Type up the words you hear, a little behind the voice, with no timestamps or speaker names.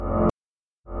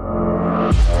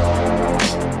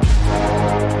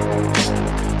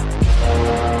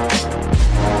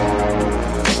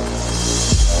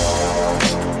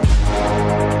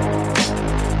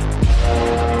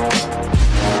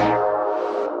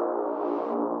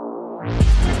Flavor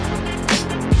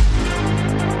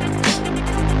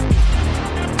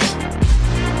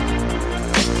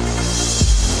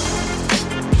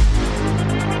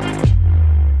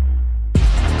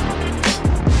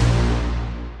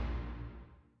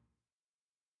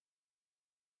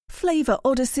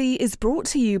Odyssey is brought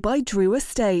to you by Drew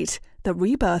Estate, the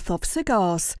rebirth of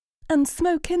cigars, and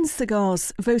Smoke Inn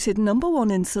Cigars, voted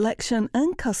 #1 in selection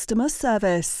and customer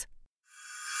service.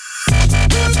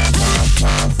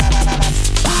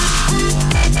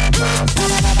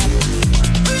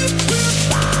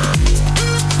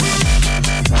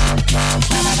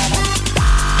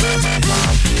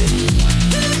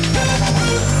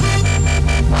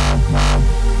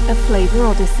 A Flavor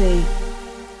Odyssey.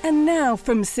 And now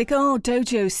from Cigar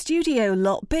Dojo Studio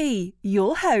Lot B,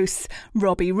 your hosts,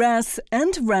 Robbie Raz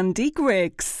and Randy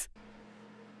Griggs.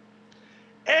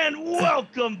 And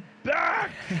welcome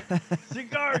back,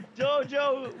 Cigar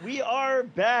Dojo. We are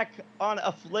back on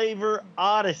a Flavor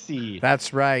Odyssey.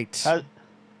 That's right.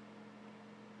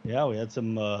 Yeah, we had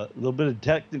some little bit of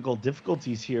technical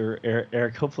difficulties here,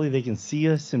 Eric. Hopefully they can see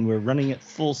us, and we're running at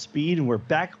full speed, and we're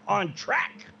back on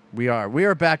track. We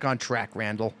are back on track,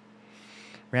 Randall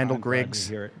Griggs. Glad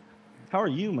to hear it. How are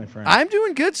you, my friend? I'm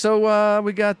doing good. So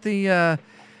we got the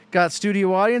got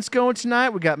studio audience going tonight.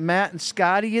 We got Matt and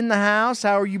Scotty in the house.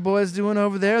 How are you boys doing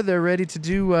over there? They're ready to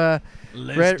do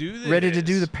ready to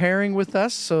do the pairing with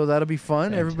us. So that'll be fun.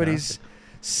 Fantastic. Everybody's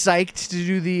psyched to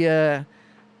do the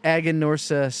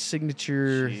Aganorsa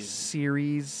Signature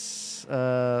Series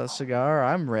cigar.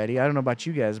 I'm ready. I don't know about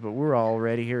you guys, but we're all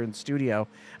ready here in the studio.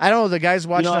 I don't know the guys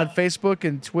watching on Facebook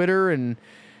and Twitter and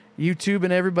YouTube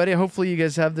and everybody. Hopefully you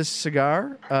guys have this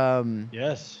cigar.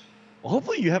 Yes. Well,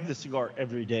 hopefully you have this cigar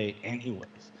every day anyways.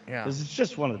 Yeah. Because it's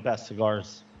just one of the best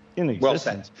cigars in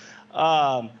existence.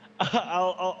 I'll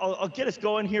get us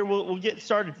going here. We'll get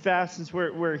started fast since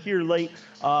we're here late.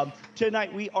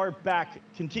 Tonight we are back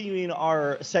continuing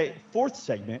our fourth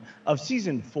segment of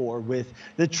season 4 with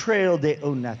the Trail de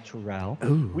Au Naturel.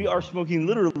 Ooh. We are smoking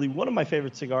literally one of my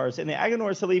favorite cigars in the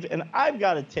Aganorsa Leaf, and I've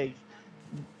got to take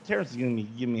Terence is going to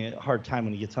give me a hard time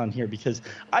when he gets on here because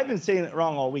I've been saying it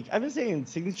wrong all week. I've been saying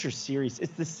Signature Series.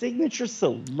 It's the Signature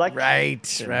Selection.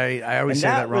 Right. I always say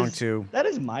that wrong too. That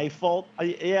is my fault.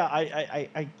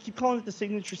 I keep calling it the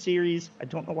Signature Series. I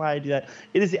don't know why I do that.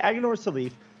 It is the Aganorsa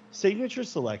Leaf Signature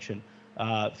Selection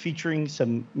featuring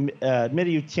some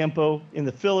medio tiempo in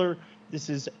the filler. This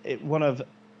is one of,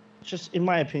 just in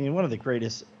my opinion, one of the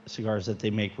greatest cigars that they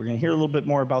make. We're going to hear a little bit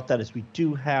more about that as we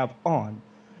do have on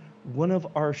one of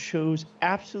our show's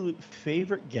absolute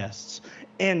favorite guests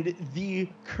and the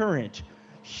current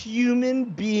human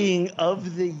being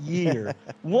of the year,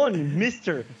 one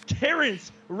Mr.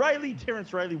 Terence Reilly.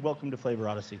 Terence Reilly, welcome to Flavor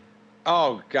Odyssey.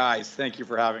 Oh, guys, thank you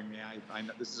for having me. I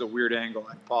know this is a weird angle.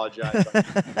 I apologize.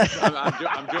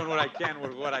 I'm doing what I can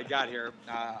with what I got here.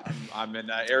 I'm in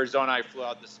Arizona. I flew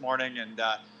out this morning, and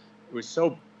it was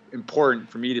so important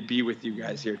for me to be with you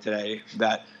guys here today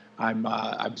that I'm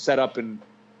set up in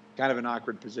kind of an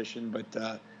awkward position,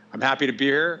 but I'm happy to be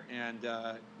here and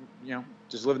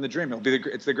just living the dream.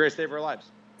 It's the greatest day of our lives.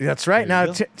 That's right.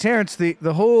 Now, Terence,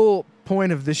 the whole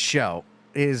point of this show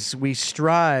is we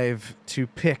strive to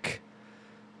pick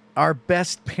our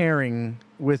best pairing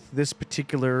with this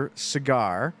particular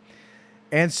cigar.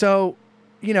 And so,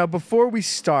 before we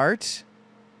start,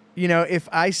 if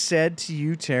I said to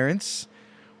you, Terence,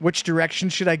 which direction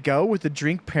should I go with the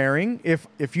drink pairing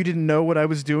if you didn't know what I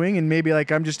was doing and maybe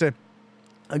like I'm just a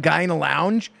guy in a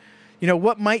lounge,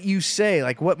 what might you say?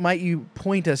 Like what might you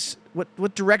point us?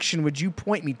 What direction would you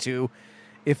point me to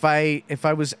if I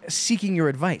was seeking your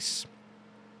advice?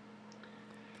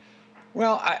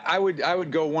 Well, I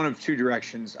would go one of two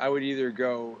directions. I would either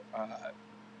go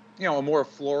a more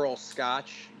floral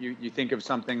Scotch. You think of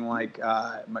something like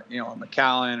a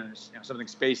Macallan or something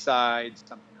Speyside,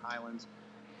 something Highlands.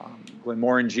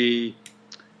 Glenmorangie,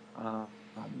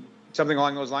 something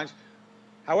along those lines.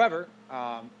 However,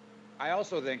 I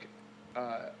also think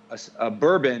a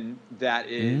bourbon that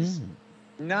is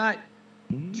not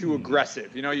too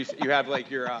aggressive. You have like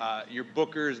your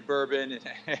Booker's bourbon.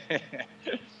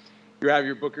 You have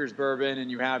your Booker's bourbon,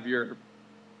 and you have your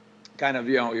kind of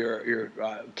your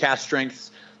cast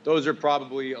strengths. Those are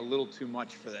probably a little too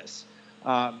much for this.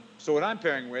 So what I'm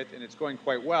pairing with, and it's going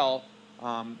quite well,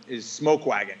 is Smoke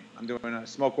Wagon. I'm doing a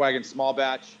Smoke Wagon small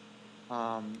batch,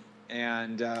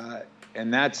 and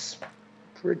that's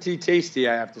pretty tasty,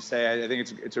 I have to say. I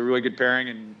think it's a really good pairing,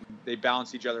 and they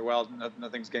balance each other well.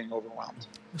 Nothing's getting overwhelmed.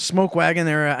 Smoke Wagon,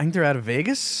 I think they're out of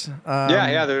Vegas.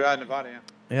 Yeah, they're out of Nevada.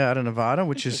 Yeah, out of Nevada,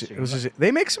 which is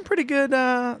they make some pretty good.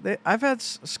 I've had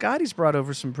Scotty's brought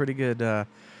over some pretty good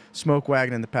Smoke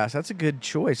Wagon in the past. That's a good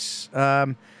choice.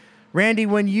 Randy,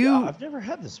 when you... Yeah, I've never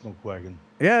had the Smoke Wagon.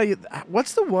 Yeah,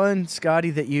 what's the one,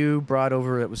 Scotty, that you brought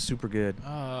over that was super good?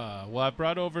 Well, I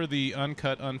brought over the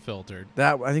Uncut Unfiltered.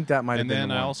 I think that might have been the one.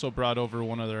 And then I also brought over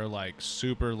one of their like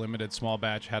super limited small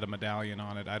batch, had a medallion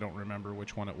on it. I don't remember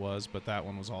which one it was, but that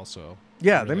one was also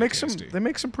really they make tasty. They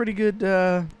make some pretty good.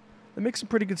 They make some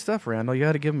pretty good stuff, Randall. You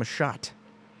got to give them a shot.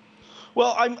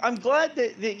 Well, I'm glad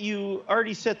that you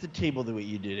already set the table the way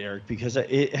you did, Eric, because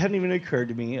it hadn't even occurred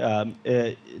to me.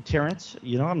 Terence,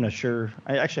 I'm not sure.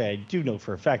 I do know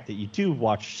for a fact that you do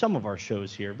watch some of our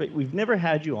shows here, but we've never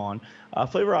had you on.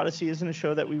 Flavor Odyssey isn't a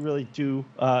show that we really do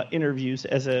interviews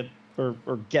or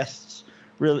guests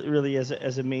really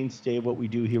as a mainstay of what we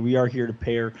do here. We are here to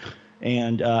pair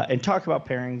and talk about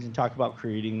pairings and talk about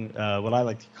creating what I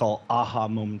like to call aha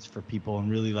moments for people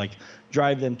and really like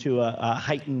drive them to a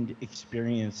heightened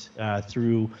experience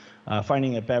through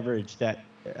finding a beverage that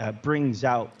brings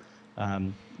out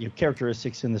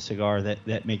characteristics in the cigar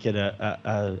that make it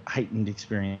a heightened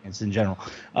experience in general.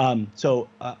 So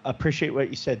appreciate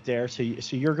what you said there. So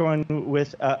you're going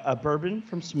with a bourbon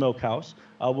from Smokehouse.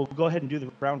 We'll go ahead and do the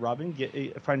round robin,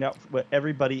 find out what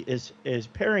everybody is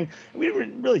pairing. We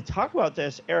didn't really talk about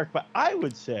this, Eric, but I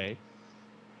would say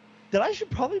that I should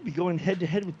probably be going head to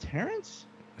head with Terence.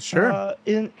 Sure.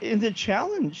 In the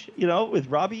challenge, with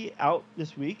Robbie out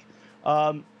this week,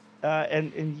 and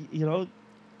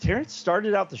Terence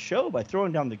started out the show by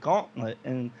throwing down the gauntlet,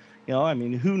 and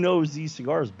who knows these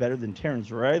cigars better than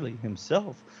Terence Reilly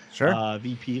himself? Sure.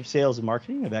 VP of Sales and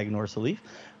Marketing of Aganorsa Leaf.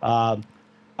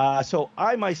 So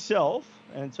I myself,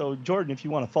 and so Jordan, if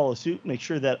you want to follow suit, make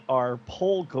sure that our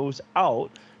poll goes out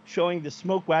showing the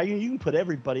Smoke Wagon. You can put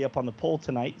everybody up on the poll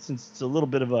tonight since it's a little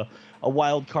bit of a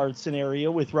wild card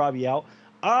scenario with Robbie out.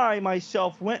 I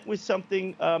myself went with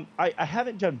something. I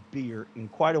haven't done beer in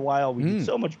quite a while. We did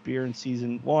so much beer in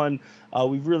season 1.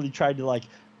 We've really tried to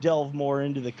delve more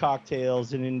into the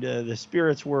cocktails and into the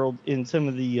spirits world in some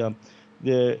of the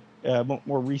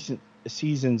more recent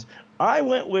seasons. I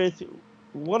went with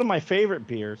one of my favorite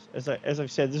beers. As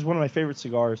I've said, this is one of my favorite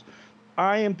cigars.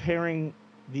 I am pairing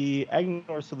the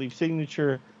Aganorsa Leaf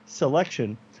Signature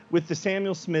Selection with the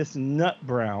Samuel Smith's Nut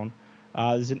Brown.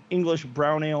 This is an English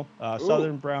brown ale,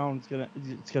 Southern brown.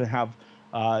 It's gonna have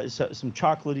some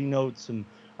chocolatey notes, some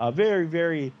very,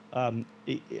 very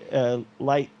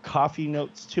light coffee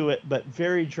notes to it, but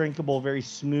very drinkable, very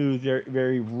smooth, very,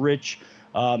 very rich,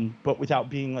 but without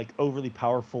being overly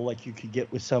powerful like you could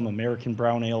get with some American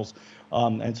brown ales.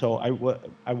 And so I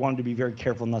wanted to be very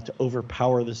careful not to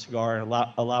overpower the cigar and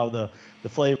allow the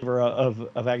flavor of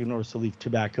Aganorsa Leaf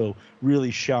tobacco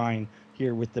really shine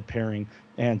here with the pairing.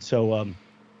 And so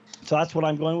that's what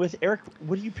I'm going with. Eric,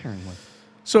 what are you pairing with?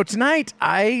 So tonight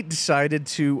I decided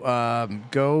to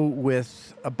go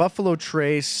with a Buffalo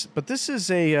Trace, but this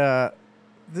isn't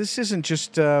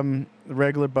just the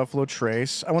regular Buffalo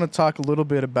Trace. I want to talk a little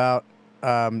bit about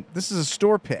this is a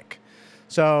store pick.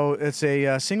 So it's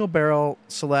a single barrel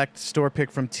select store pick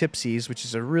from Tipsy's, which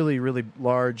is a really, really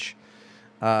large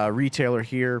retailer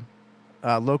here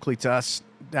locally to us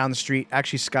down the street.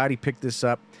 Actually, Scotty picked this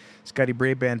up. Scotty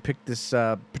Braband picked this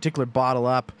particular bottle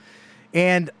up.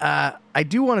 And I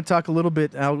do want to talk a little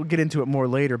bit, and I'll get into it more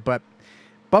later, but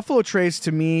Buffalo Trace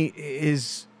to me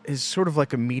is sort of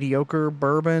like a mediocre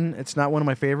bourbon. It's not one of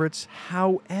my favorites.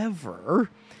 However,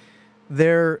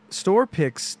 their store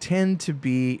picks tend to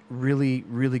be really,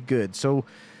 really good. So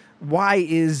why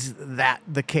is that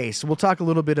the case? We'll talk a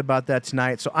little bit about that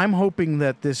tonight. So I'm hoping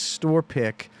that this store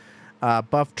pick,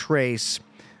 Buff Trace,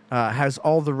 has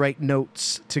all the right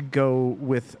notes to go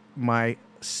with my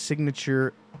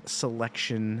signature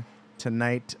selection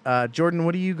tonight. Jordan,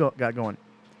 what do you got going?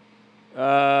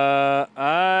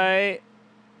 I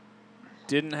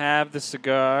didn't have the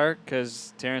cigar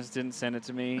because Terence didn't send it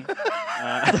to me.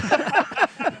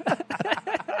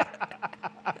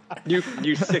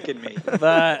 You sicken me.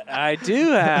 But I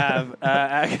do have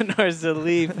Aganorsa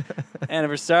Leaf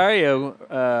Anniversario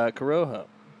Corojo.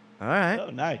 All right. Oh,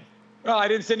 nice. Well, I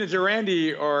didn't send it to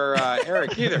Randy or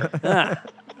Eric either. I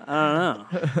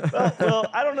don't know. Well,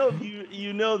 I don't know if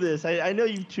you know this. I know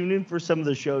you've tuned in for some of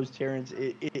the shows, Terence.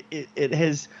 It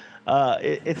has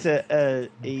it's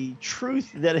a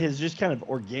truth that has just kind of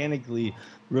organically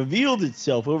revealed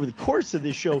itself over the course of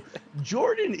this show.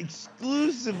 Jordan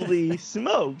exclusively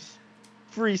smokes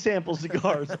free sample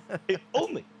cigars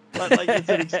only. Like it's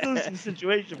an exclusive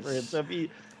situation for him. So if he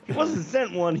wasn't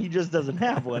sent one, he just doesn't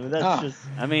have one, and that's just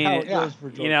how it goes for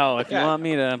Jordan. If you want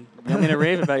me to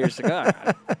rave about your cigar.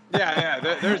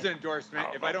 There's an endorsement.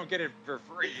 If I don't get it for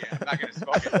free, I'm not going to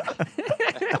smoke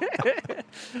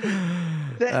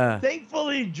it.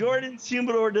 Thankfully, Jordan's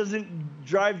humidor doesn't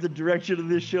drive the direction of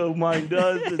this show. Mine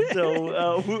does, and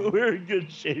so we're in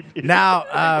good shape here.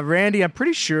 Now, Randy, I'm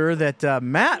pretty sure that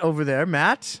Matt over there,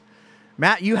 Matt,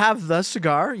 you have the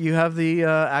cigar. You have the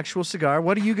actual cigar.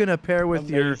 What are you going to pair with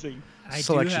your selection? I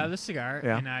do have the cigar,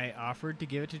 and I offered to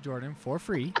give it to Jordan for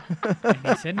free, and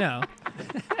he said no.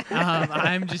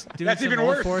 I'm just doing That's some even Old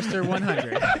worse. Forester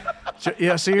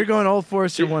 100. So you're going Old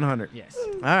Forester 100. Yes.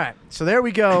 All right. So there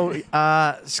we go.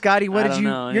 Scotty, what did you?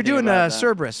 You're doing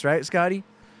Cerberus, right, Scotty?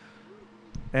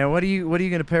 And what are you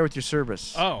going to pair with your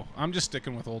Cerberus? Oh, I'm just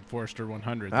sticking with Old Forester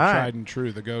 100, the All right. tried and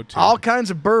true, the go-to. All kinds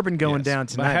of bourbon going down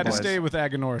But tonight. I had boys. to stay with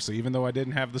Aganorsa, even though I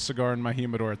didn't have the cigar in my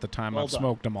humidor at the time. I've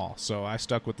smoked them all, so I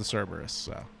stuck with the Cerberus.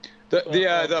 So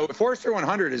The Forester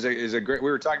 100 is a great.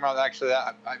 We were talking about actually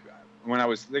that when I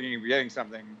was thinking of getting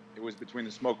something, it was between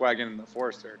the Smoke Wagon and the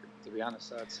Forester. To be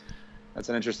honest, that's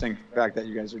an interesting fact that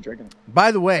you guys are drinking.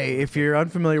 By the way, if you're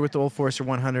unfamiliar with the Old Forester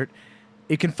 100,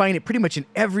 you can find it pretty much in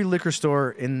every liquor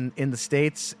store in the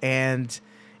States, and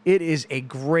it is a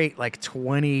great, like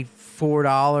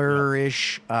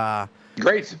 $24-ish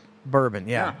Great bourbon.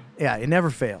 Yeah, it never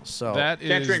fails. So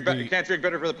can't drink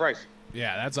better for the price.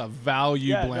 Yeah, that's a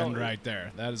value blend right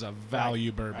there. That is a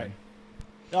value bourbon.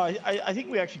 Right. No, I think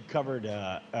we actually covered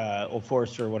Old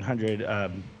Forester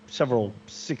 100 several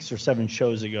 6 or 7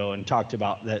 shows ago and talked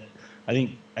about that. I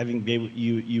think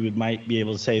you might be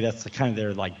able to say that's the kind of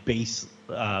their like base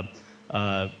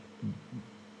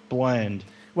blend.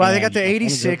 Well, they got the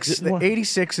 86. The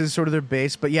 86 is sort of their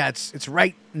base, but yeah, it's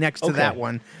right next to that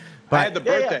one. But I had the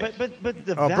birthday. But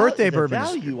the birthday the bourbon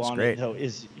value is on great. it though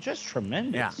is just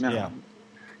tremendous. Yeah.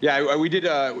 We did.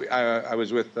 I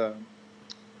was with the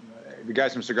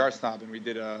guys from Cigar Snob, and we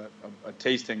did a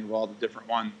tasting of all the different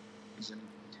ones,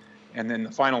 and then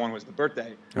the final one was the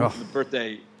birthday. Oh. The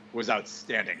birthday was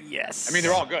outstanding. Yes. I mean,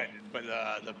 they're all good, but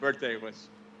the birthday was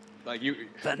like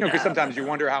because sometimes you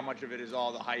wonder how much of it is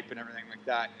all the hype and everything like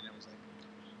that, and it was like,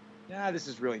 yeah, this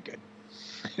is really good.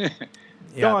 Yeah.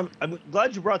 No, I'm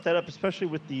glad you brought that up, especially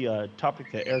with the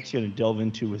topic that Eric's going to delve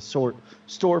into with store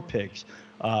picks.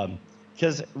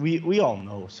 Because we all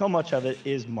know so much of it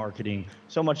is marketing,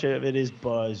 so much of it is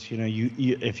buzz. You know,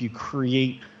 you if you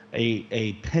create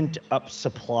a pent up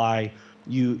supply,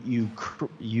 you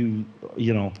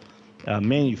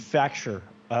manufacture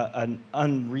an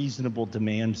unreasonable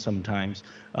demand sometimes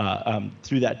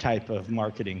through that type of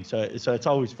marketing. So it's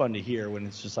always fun to hear when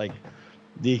it's just like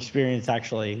the experience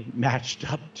actually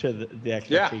matched up to the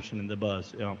expectation and the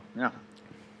buzz. Yeah.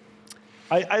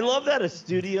 I love that a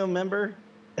studio member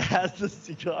has the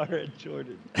cigar at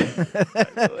Jordan.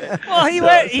 Well, he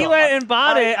went and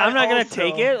bought it. I'm not gonna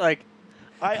take it. Like,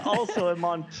 I also am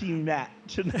on Team Matt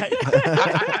tonight.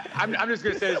 I'm just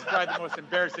gonna say this is probably the most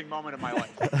embarrassing moment of my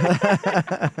life.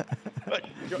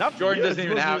 Jordan doesn't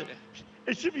even have.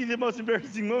 It should be the most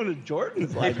embarrassing moment of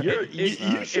Jordan's life. You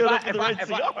showed up with the right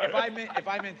cigar. If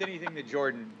I meant anything to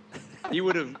Jordan, he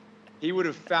would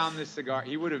have found this cigar.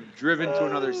 He would have driven to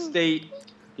another state.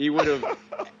 He would have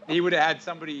had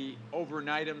somebody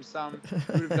overnight him some. He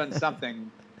would have done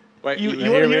something. But you want to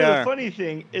hear the funny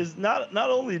thing is not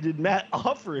only did Matt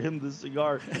offer him the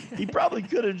cigar, he probably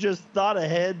could have just thought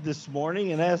ahead this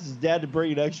morning and asked his dad to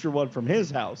bring an extra one from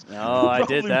his house. No, I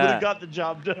did that. Would have got the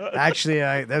job done. Actually,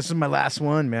 this is my last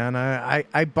one, man.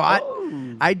 I bought.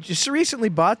 Oh. I just recently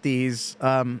bought these.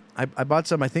 I bought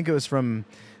some. I think it was from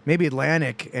maybe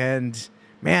Atlantic, and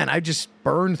man, I just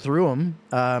burned through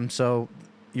them. So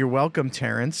you're welcome,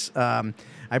 Terence.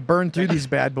 I burned through these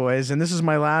bad boys, and this is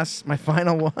my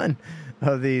final one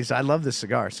of these. I love this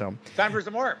cigar. So time for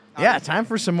some more. Yeah, time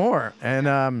for some more. And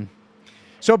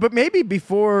but maybe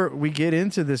before we get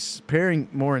into this pairing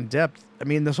more in depth, I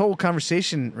mean, this whole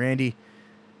conversation, Randy,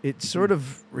 it sort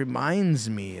of reminds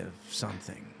me of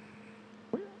something.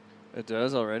 It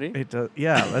does already? It does.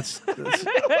 Yeah, let's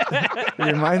it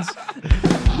reminds.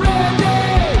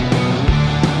 Randy!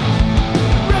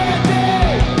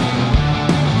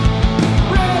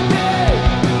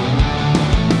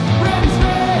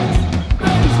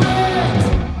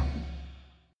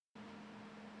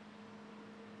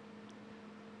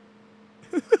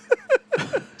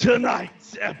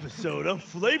 Tonight's episode of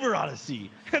Flavor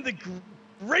Odyssey and the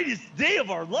greatest day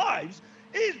of our lives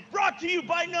is brought to you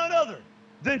by none other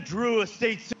than Drew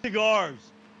Estate Cigars.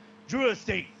 Drew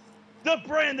Estate, the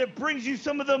brand that brings you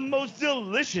some of the most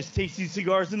delicious tasting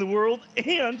cigars in the world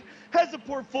and has a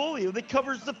portfolio that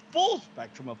covers the full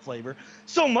spectrum of flavor,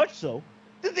 so much so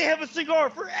that they have a cigar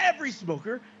for every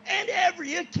smoker and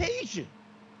every occasion.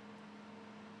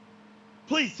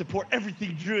 Please support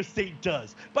everything Drew Estate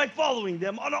does by following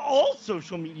them on all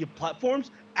social media platforms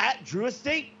at Drew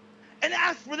Estate and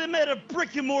ask for them at a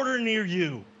brick and mortar near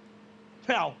you.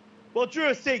 Now, while Drew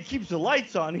Estate keeps the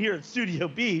lights on here at Studio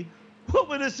B, what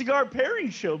would a cigar pairing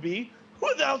show be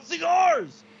without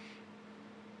cigars?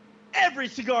 Every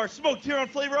cigar smoked here on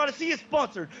Flavor Odyssey is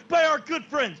sponsored by our good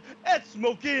friends at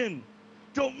Smoke Inn.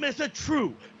 Don't miss a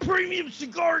true premium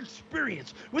cigar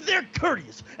experience with their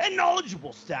courteous and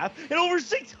knowledgeable staff and over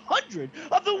 600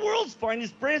 of the world's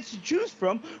finest brands to choose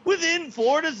from within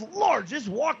Florida's largest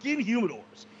walk-in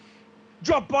humidors.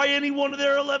 Drop by any one of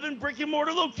their 11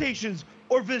 brick-and-mortar locations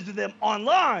or visit them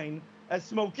online at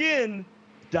smokein.com.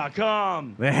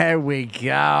 There we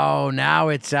go. Now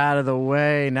it's out of the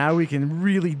way. Now we can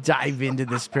really dive into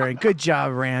this pairing. Good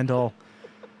job, Randall.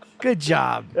 Good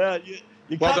job.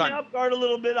 You caught me off guard a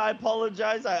little bit. I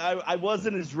apologize. I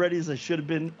wasn't as ready as I should have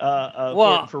been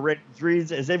for Ready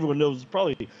Threes. As everyone knows, it's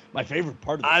probably my favorite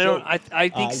part of the show. I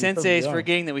think Sensei is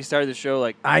forgetting that we started the show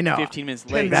 15 minutes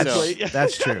late.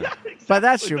 That's true. Exactly. But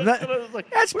that's true.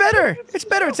 That's better. It's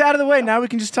better. It's out of the way. Now we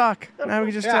can just talk. Now we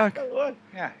can just talk.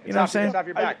 Yeah. You know what I'm saying? It's off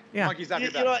your back. Monkey's off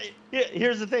your back.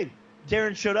 Here's the thing.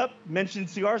 Terence showed up, mentioned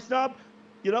Cigar Snob.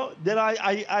 Then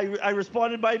I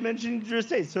responded by mentioning Drew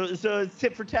Estate. So it's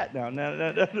tit for tat now.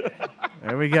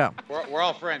 There we go. We're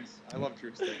all friends. I love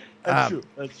Drew Estate. That's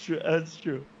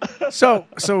true. So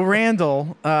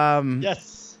Randall.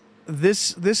 Yes.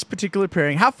 This particular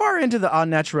pairing. How far into the Au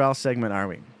Naturel segment are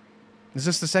we? Is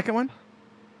this the second one?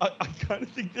 I kind of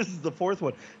think this is the fourth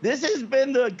one. This has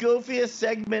been the goofiest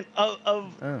segment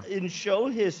in show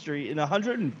history in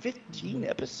 115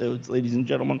 episodes, ladies and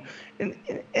gentlemen.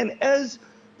 And as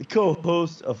the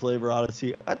co-host of Flavor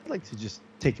Odyssey, I'd like to just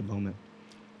take a moment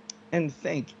and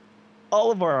thank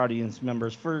all of our audience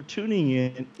members for tuning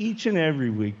in each and every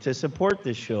week to support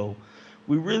this show.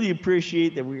 We really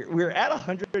appreciate that we're at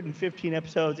 115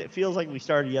 episodes. It feels like we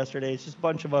started yesterday. It's just a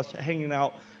bunch of us hanging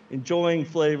out, enjoying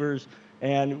flavors,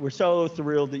 and we're so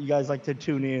thrilled that you guys like to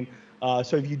tune in.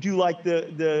 So if you do like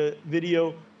the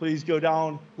video, please go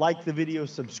down, like the video,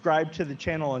 subscribe to the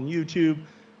channel on YouTube.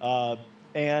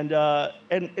 And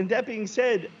that being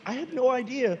said, I have no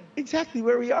idea exactly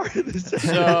where we are in this.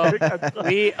 So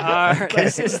we are.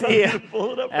 This is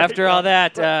after all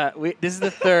that. This is the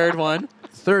third one.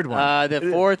 Third one. The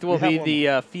fourth will be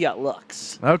the Fiat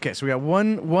Lux. Okay, so we got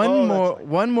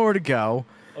one more to go.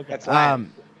 Okay.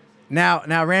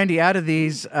 Now, Randy, out of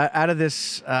this,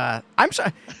 I'm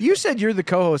sorry. You said you're the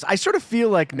co-host. I sort of feel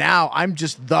like now I'm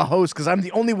just the host because I'm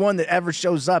the only one that ever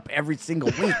shows up every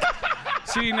single week.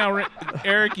 See, now,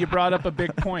 Eric, you brought up a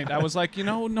big point. I was like,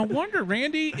 no wonder,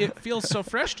 Randy, it feels so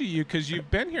fresh to you because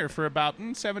you've been here for about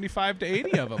 75 to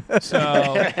 80 of them.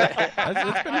 So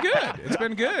it's been good. It's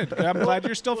been good. I'm glad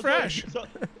you're still fresh.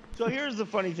 So here's the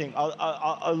funny thing.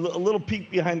 A little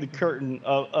peek behind the curtain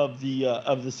of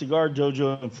the Cigar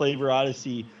Dojo and Flavor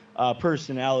Odyssey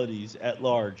personalities at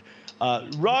large.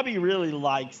 Robbie really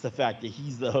likes the fact that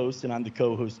he's the host and I'm the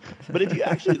co-host. But if you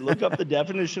actually look up the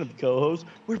definition of co-host,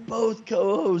 we're both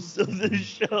co-hosts of this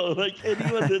show. Like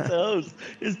anyone that's a host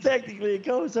is technically a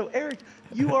co-host. So Eric,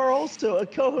 you are also a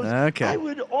co-host. Okay. I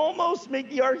would almost make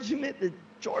the argument that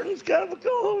Jordan's kind of a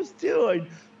co-host too.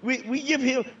 We give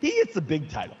him, he gets the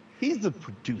big title. He's the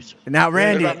producer. Now,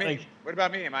 Randy. What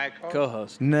about me? Am I a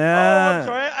co-host? Nah. Oh, I'm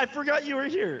sorry. I forgot you were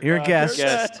here. You're a guest.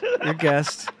 You're a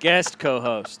guest. Guest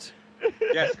co-host.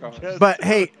 Yes, co-host. But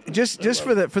hey, just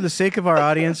for the sake of our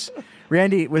audience,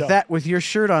 Randy, with your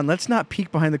shirt on, let's not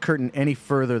peek behind the curtain any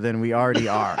further than we already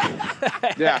are.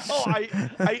 Yeah. Oh,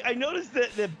 I noticed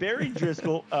that Barry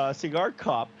Driscoll, Cigar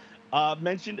Cop,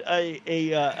 mentioned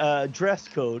a dress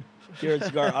code here at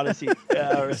Cigar Odyssey,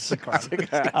 Cigar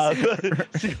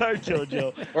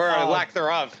Dojo, or a lack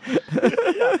thereof.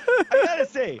 I gotta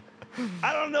say,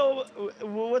 I don't know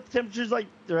what the temperature's like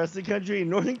the rest of the country. In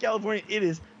Northern California, it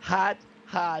is hot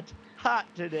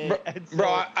today.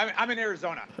 Bro, I'm in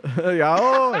Arizona.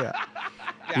 Yeah.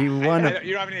 You don't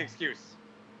have any excuse.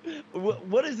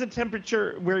 What is the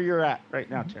temperature where you're at right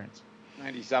now, Terence?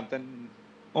 90-something.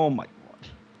 Oh, my God.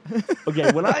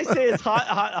 Okay, when I say it's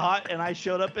hot, and I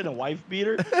showed up in a wife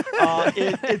beater,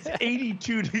 it's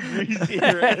 82 degrees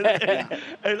here,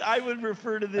 and I would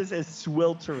refer to this as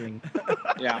sweltering.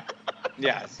 Yeah.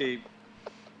 See,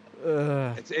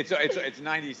 it's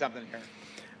 90-something here.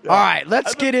 All right,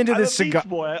 let's get into the cigar.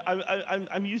 Boy,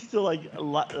 I'm used to like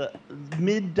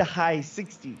mid to high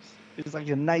 60s. It's like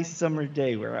a nice summer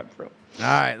day where I'm from. All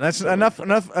right, that's enough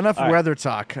weather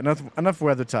talk. Enough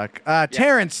weather talk.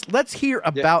 Terence, let's hear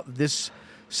about this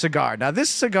cigar. Now, this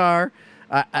cigar,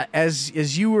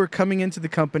 as you were coming into the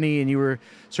company and you were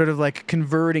sort of like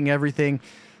converting everything,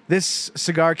 this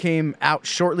cigar came out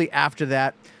shortly after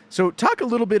that. So talk a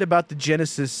little bit about the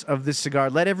genesis of this cigar.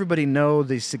 Let everybody know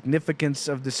the significance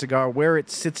of the cigar, where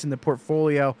it sits in the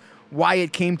portfolio, why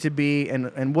it came to be,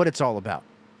 and what it's all about.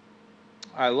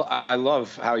 I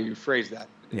love how you phrase that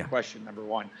question, number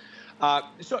one.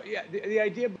 The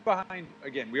idea behind,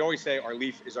 again, we always say our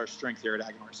leaf is our strength here at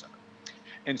Aganorsa.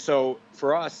 And so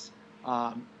for us,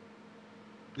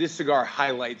 this cigar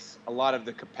highlights a lot of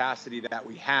the capacity that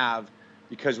we have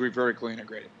because we're vertically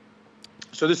integrated.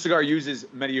 So this cigar uses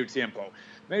medio tiempo.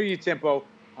 Medio tiempo,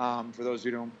 for those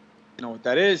who don't know what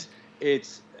that is,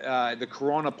 it's the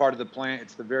corona part of the plant.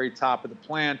 It's the very top of the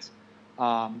plant.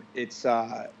 It's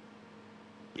the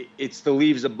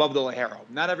leaves above the ligero.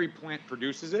 Not every plant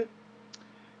produces it,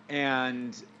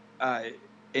 and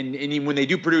when they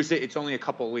do produce it, it's only a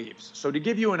couple leaves. So to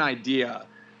give you an idea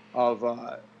of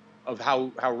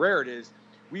how rare it is,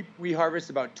 we harvest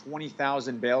about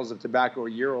 20,000 bales of tobacco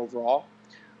a year overall.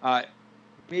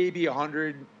 Maybe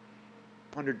 100,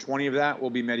 120 of that will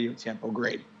be medio tiempo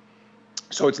grade.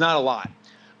 So it's not a lot.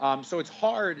 So it's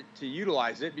hard to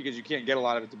utilize it because you can't get a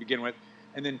lot of it to begin with.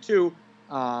 And then two,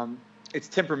 it's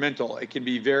temperamental. It can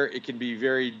be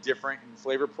very different in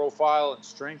flavor profile and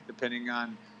strength depending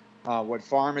on what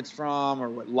farm it's from or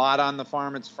what lot on the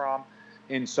farm it's from.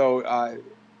 And so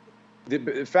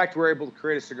the fact we're able to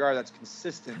create a cigar that's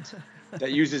consistent,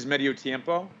 that uses medio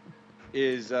tiempo,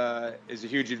 is a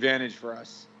huge advantage for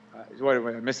us. What, did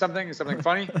I miss something? Is something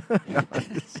funny?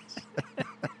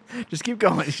 Just keep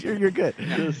going. You're good.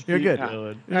 You're good.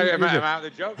 Am I out of the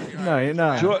joke? No, you're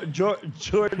not.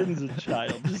 Jordan's a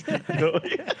child. Just keep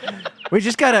going. We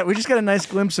just got a nice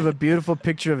glimpse of a beautiful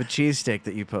picture of a cheesesteak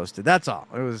that you posted. That's all.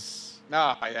 It was.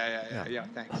 No, yeah.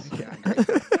 Thanks. Yeah, great.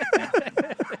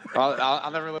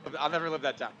 I'll never live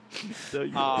that down.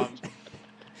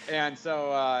 And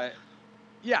so.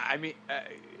 Yeah, I mean,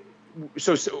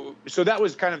 so that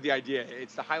was kind of the idea.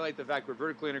 It's to highlight the fact we're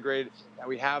vertically integrated, that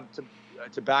we have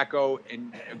tobacco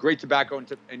and great tobacco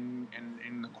in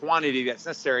the quantity that's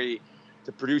necessary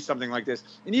to produce something like this.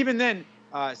 And even then,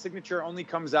 Signature only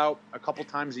comes out a couple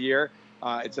times a year.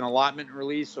 It's an allotment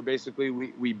release, so basically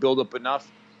we build up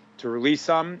enough to release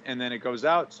some, and then it goes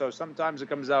out. So sometimes it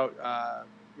comes out,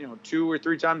 2 or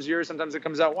 3 times a year. Sometimes it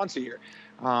comes out once a year.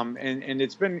 And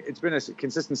it's been a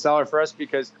consistent seller for us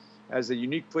because as a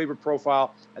unique flavor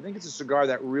profile, I think it's a cigar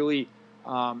that really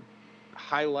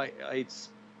highlights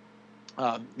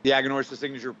the Aganorsa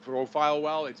signature profile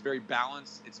well. It's very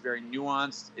balanced. It's very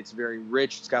nuanced. It's very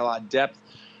rich. It's got a lot of depth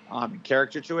and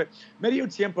character to it. Medio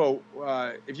tiempo,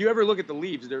 if you ever look at the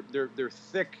leaves, they're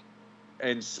thick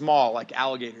and small like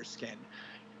alligator skin.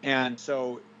 And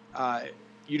so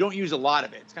you don't use a lot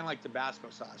of it. It's kind of like Tabasco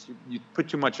sauce. You put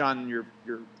too much on your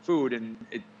food, and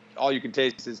all you can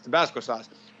taste is Tabasco sauce.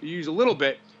 You use a little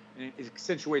bit, and it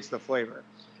accentuates the flavor.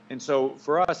 And so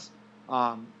for us,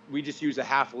 we just use a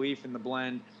half leaf in the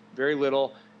blend, very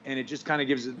little, and it just kind of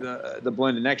gives the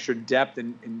blend an extra depth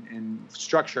and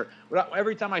structure. But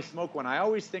every time I smoke one, I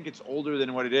always think it's older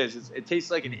than what it is. It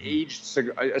tastes like an aged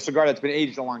cigar, a cigar that's been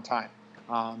aged a long time,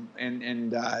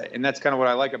 and that's kind of what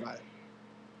I like about it.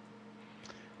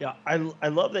 Yeah, I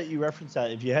love that you referenced that.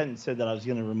 If you hadn't said that, I was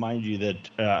going to remind you that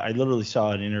I literally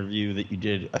saw an interview that you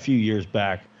did a few years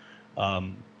back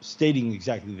stating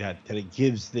exactly that it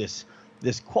gives this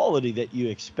quality that you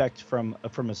expect from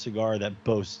a cigar that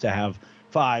boasts to have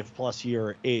 5+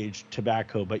 year aged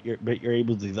tobacco, but you're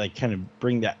able to like kind of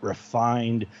bring that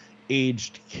refined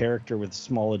aged character with a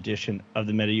small addition of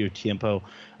the medio tiempo.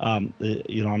 I'm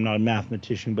not a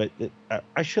mathematician, but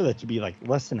I show that to be like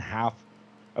less than half.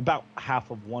 About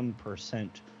half of 1%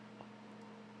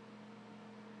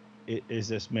 is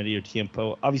this medio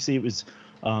tiempo. Obviously, it was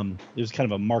kind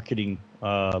of a marketing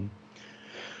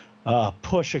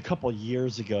push a couple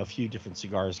years ago. A few different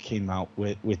cigars came out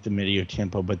with the medio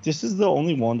tiempo, but this is the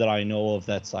only one that I know of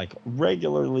that's like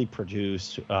regularly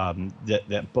produced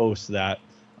that boasts that.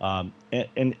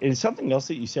 And something else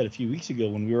that you said a few weeks ago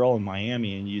when we were all in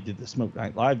Miami and you did the Smoke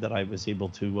Night Live that I was able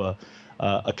to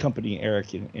accompany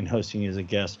Eric in hosting as a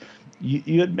guest.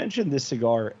 You had mentioned this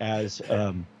cigar as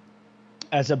a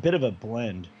bit of a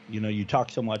blend. You talk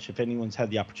so much. If anyone's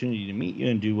had the opportunity to meet you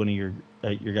and do one of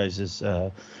your guys'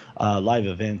 live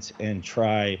events and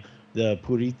try the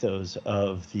puritos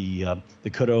of the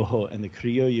Corojo and the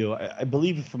Criollo, I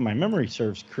believe if my memory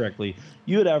serves correctly,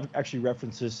 you had actually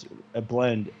referenced this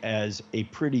blend as a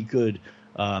pretty good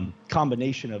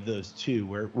combination of those two,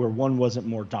 where one wasn't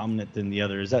more dominant than the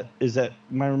other. Is that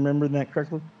am I remembering that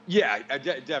correctly? Yeah,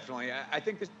 definitely. I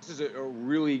think this is a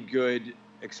really good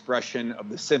expression of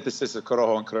the synthesis of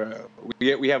Corojo and Criollo.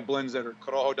 We have blends that are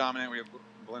Corojo dominant. We have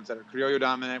blends that are Criollo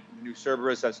dominant. The new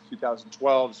Cerberus, that's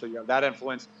 2012, so you have that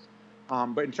influence.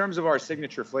 But in terms of our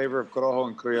signature flavor of Corojo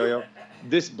and Criollo,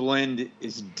 this blend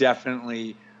is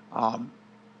definitely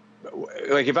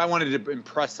like if I wanted to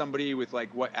impress somebody with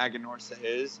like what Aganorsa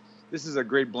is, this is a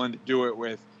great blend to do it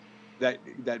with that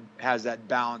has that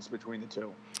balance between the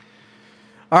two.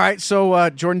 All right, so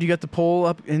Jordan, do you got the poll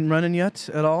up and running yet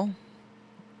at all?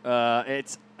 I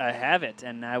have it,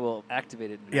 and I will activate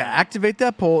it now. Yeah, activate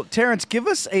that poll. Terence, give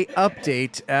us a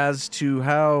update as to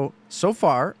how, so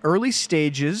far, early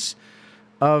stages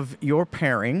of your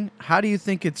pairing. How do you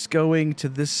think it's going to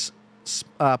this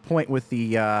point with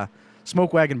the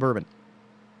Smoke Wagon Bourbon?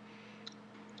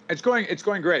 It's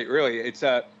going great, really. It's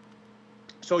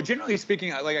so generally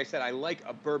speaking, like I said, I like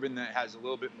a bourbon that has a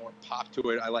little bit more pop to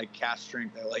it. I like cask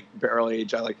strength. I like barrel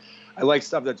age. I like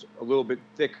stuff that's a little bit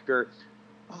thicker.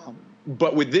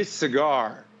 But with this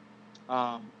cigar,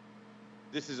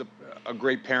 this is a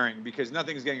great pairing because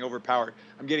nothing's getting overpowered.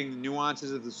 I'm getting the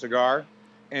nuances of the cigar,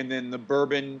 and then the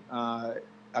bourbon.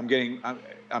 I'm getting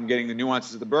the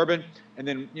nuances of the bourbon, and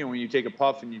then when you take a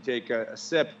puff and you take a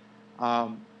sip,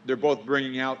 they're both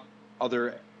bringing out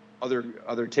other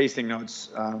tasting notes.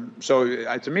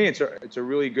 So to me, it's a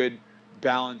really good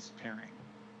balanced pairing.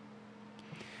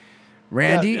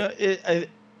 Randy.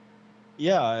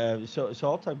 So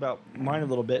I'll talk about mine a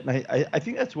little bit, and I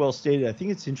think that's well stated. I think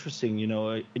it's interesting,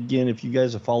 again, if you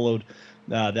guys have followed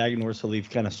the Aganorsa Leaf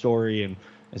kind of story and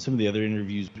some of the other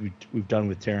interviews we've done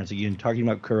with Terence, again, talking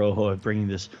about Corojo, bringing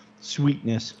this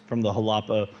sweetness from the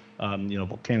Jalapa,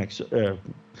 volcanic,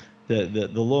 the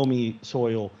loamy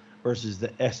soil versus the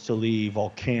Esteli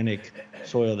volcanic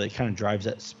soil that kind of drives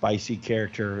that spicy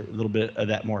character, a little bit of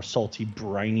that more salty,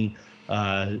 briny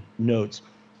notes.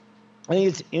 I think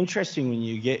it's interesting when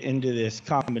you get into this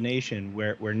combination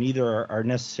where neither are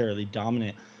necessarily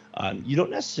dominant. You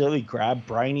don't necessarily grab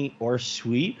briny or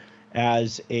sweet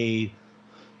as a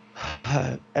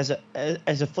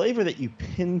flavor that you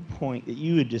pinpoint that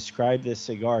you would describe this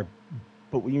cigar.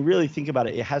 But when you really think about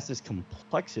it, it has this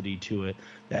complexity to it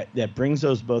that brings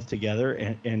those both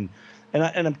together. And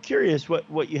I'm curious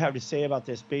what you have to say about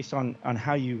this based on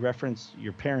how you reference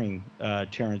your pairing,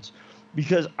 Terence.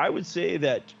 Because I would say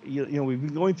that we've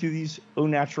been going through these Au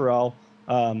Naturel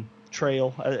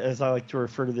trail, as I like to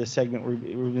refer to this segment.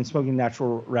 We've been smoking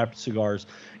natural wrapped cigars,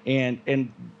 and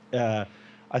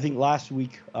I think last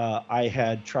week I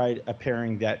had tried a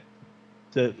pairing that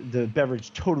the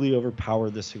beverage totally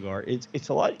overpowered the cigar. It's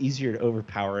a lot easier to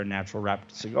overpower a natural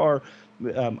wrapped cigar.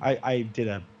 I did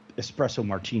a espresso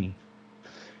martini,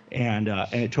 and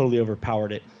it totally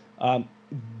overpowered it.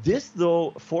 This,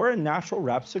 though, for a natural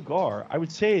wrapped cigar, I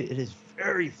would say it is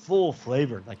very full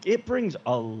flavored. Like, it brings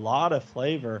a lot of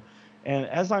flavor. And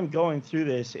as I'm going through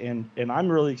this, and I'm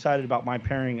really excited about my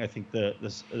pairing, I think the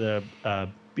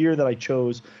beer that I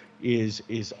chose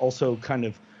is also kind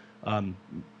of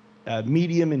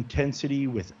medium intensity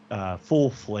with full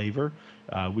flavor,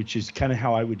 which is kind of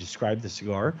how I would describe the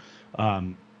cigar.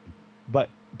 But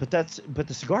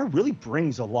the cigar really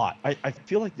brings a lot. I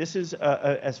feel like this is,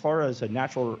 as far as a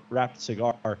natural wrapped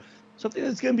cigar, something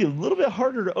that's going to be a little bit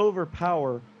harder to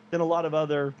overpower than a lot of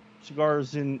other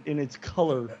cigars in its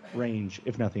color range,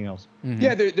 if nothing else. Mm-hmm.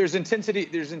 Yeah, there's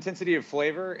intensity of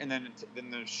flavor, and then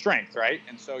there's strength, right?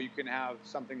 And so you can have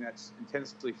something that's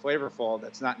intensely flavorful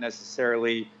that's not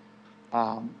necessarily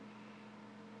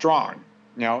strong,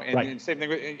 and, right. And same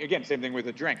thing with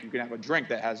a drink. You can have a drink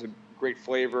that has a great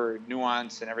flavor,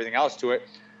 nuance, and everything else to it,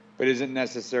 but isn't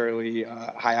necessarily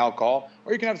high alcohol.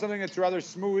 Or you can have something that's rather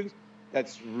smooth,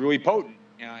 that's really potent,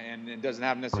 and it doesn't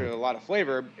have necessarily a lot of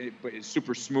flavor, but it's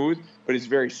super smooth, but it's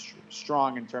very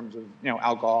strong in terms of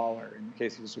alcohol, or in the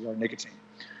case of the cigar, nicotine.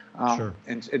 Sure.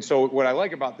 And so what I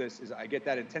like about this is I get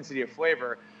that intensity of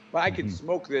flavor, but I can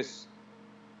smoke this.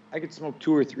 I could smoke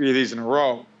 2 or 3 of these in a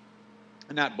row,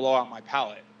 and not blow out my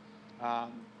palate.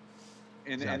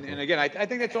 Exactly. And again, I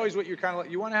think that's always what you're kind of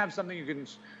like. You want to have something you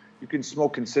can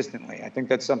smoke consistently. I think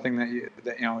that's something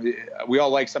that we all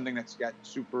like, something that's got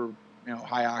super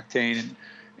high octane,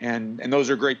 and those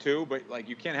are great too. But like,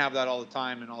 you can't have that all the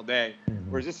time and all day.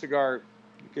 Mm-hmm. Whereas this cigar,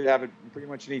 you could have it pretty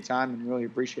much any time and really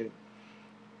appreciate it.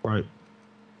 Right.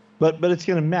 But it's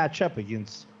going to match up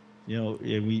against.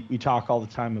 We talk all the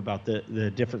time about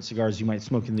the different cigars you might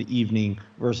smoke in the evening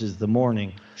versus the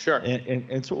morning. Sure.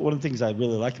 And so one of the things I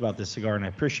really like about this cigar and I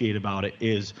appreciate about it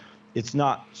is it's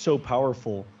not so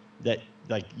powerful that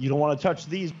like you don't want to touch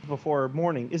these before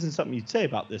morning isn't something you'd say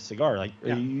about this cigar. Like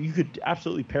you could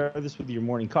absolutely pair this with your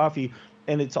morning coffee,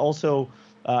 and it's also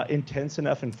intense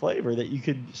enough in flavor that you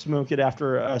could smoke it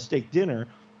after a steak dinner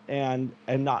and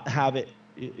not have it.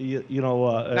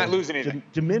 Not losing anything.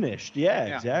 Diminished. Yeah,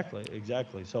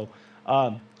 exactly. So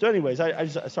So anyways, I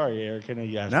just, sorry, Eric, I know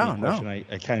you asked me a question.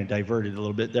 I kind of diverted a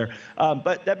little bit there.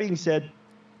 But that being said,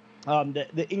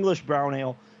 the English brown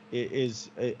ale is,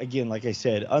 again, like I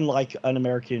said, unlike an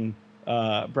American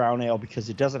brown ale, because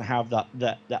it doesn't have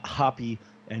that hoppy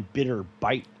and bitter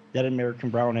bite that American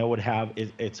brown ale would have.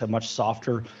 It's a much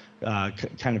softer,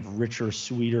 kind of richer,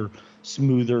 sweeter,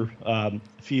 smoother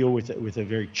feel with a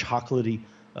very chocolatey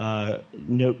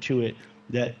note to it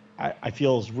that I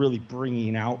feel is really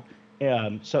bringing out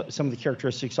some of the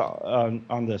characteristics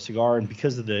on the cigar. And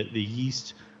because of the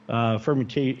yeast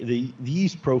fermentation, the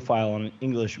yeast profile on an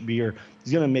English beer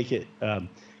is going to make it kind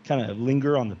of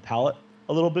linger on the palate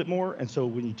a little bit more. And so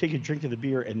when you take a drink of the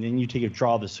beer and then you take a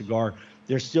draw of the cigar,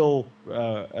 there's still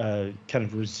kind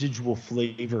of residual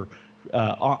flavor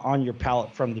on your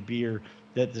palate from the beer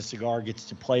that the cigar gets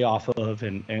to play off of.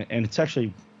 And it's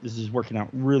actually, this is working out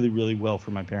really, really well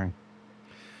for my pairing.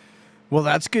 Well,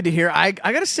 that's good to hear. I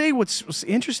got to say what's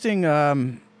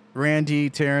interesting, Randy,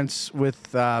 Terence,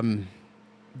 with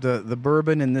the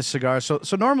bourbon in this cigar. So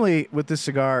normally with this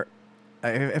cigar,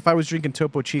 if I was drinking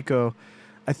Topo Chico,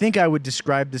 I think I would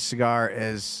describe this cigar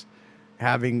as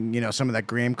having, some of that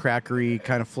graham crackery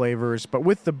kind of flavors. But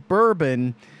with the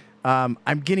bourbon, I'm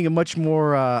getting a much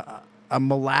more a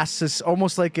molasses,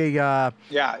 almost like a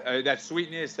that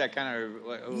sweetness, that kind of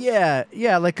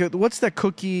like what's that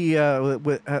cookie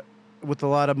with a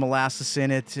lot of molasses in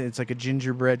it? It's like a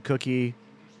gingerbread cookie.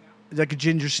 Like a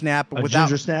ginger snap,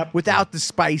 without the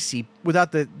spicy,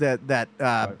 without that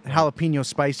jalapeno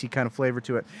spicy kind of flavor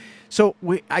to it. So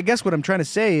I guess what I'm trying to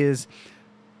say is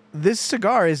this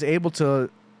cigar is able to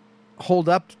hold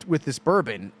up with this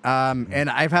bourbon. And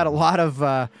I've had a lot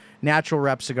of natural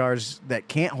rep cigars that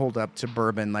can't hold up to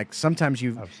bourbon. Like sometimes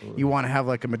you want to have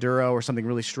like a Maduro or something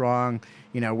really strong,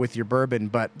 with your bourbon.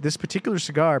 But this particular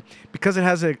cigar, because it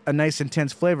has a nice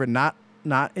intense flavor, not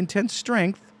intense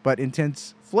strength, but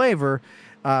intense flavor,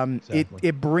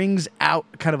 it brings out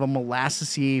kind of a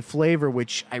molassesy flavor,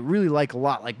 which I really like a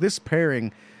lot. Like this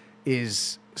pairing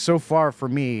is so far for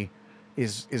me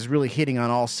is really hitting on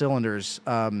all cylinders.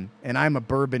 And I'm a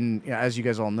bourbon, as you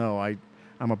guys all know,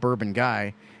 I'm a bourbon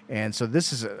guy, and so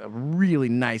this is a really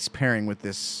nice pairing with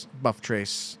this Buff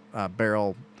Trace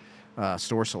barrel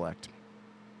store select.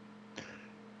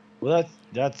 Well,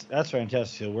 that's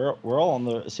fantastic. So we're all on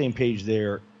the same page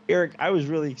there. Eric, I was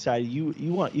really excited. You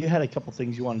had a couple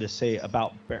things you wanted to say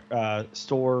about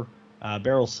store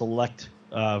barrel select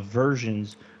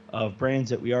versions of brands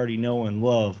that we already know and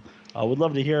love. Would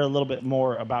love to hear a little bit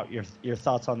more about your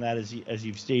thoughts on that. As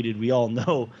you've stated, we all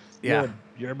know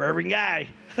you're a bourbon guy.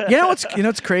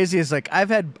 what's crazy is like I've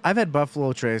had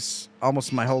Buffalo Trace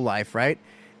almost my whole life, right?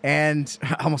 And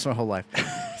almost my whole life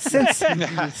since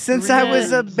I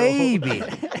was a baby.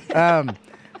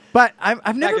 But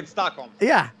I've never back in Stockholm.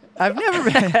 Yeah, I've never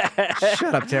been.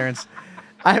 Shut up, Terence.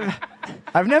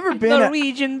 I've never been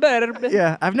Norwegian bourbon.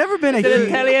 Yeah, I've never been a huge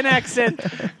Italian accent.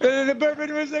 The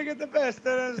bourbon was like the best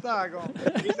in Stockholm.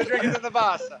 Used to drink it in the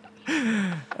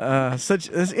Vasa. Such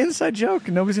an inside joke.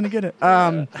 Nobody's gonna get it.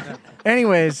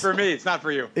 Anyways, for me, it's not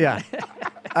for you. Yeah.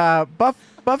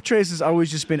 Buff Trace has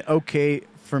always just been okay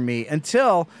for me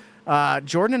until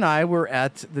Jordan and I were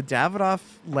at the Davidoff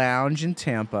Lounge in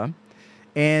Tampa.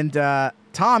 And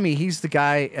Tommy, he's the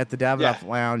guy at the Davidoff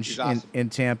Lounge awesome. in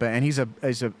Tampa, and he's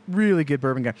a really good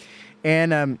bourbon guy.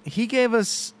 And he gave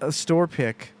us a store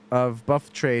pick of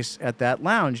Buff Trace at that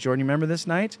lounge. Jordan, you remember this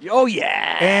night? Oh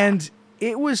yeah! And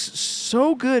it was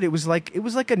so good. It was like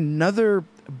another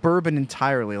bourbon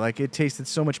entirely. Like it tasted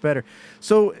so much better.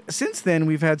 So since then,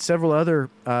 we've had several other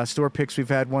store picks. We've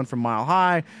had one from Mile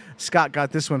High. Scott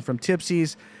got this one from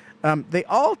Tipsy's. They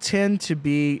all tend to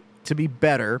be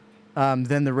better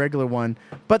than the regular one,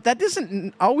 but that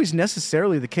isn't always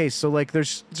necessarily the case. So like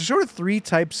there's sort of three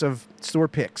types of store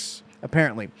picks,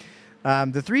 apparently.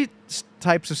 The three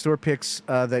types of store picks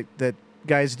that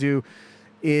guys do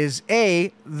is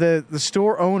the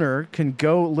store owner can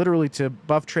go literally to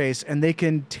Buff Trace and they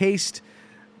can taste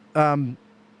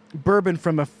bourbon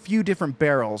from a few different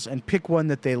barrels and pick one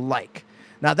that they like.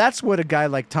 Now that's what a guy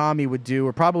like Tommy would do,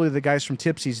 or probably the guys from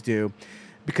Tipsy's do,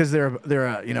 because they're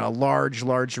a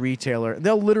large retailer.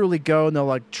 They'll literally go and they'll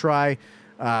like try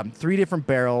 3 different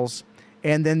barrels,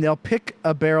 and then they'll pick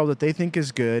a barrel that they think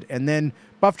is good, and then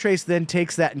Buff Trace then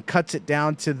takes that and cuts it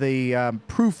down to the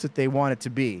proof that they want it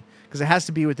to be, because it has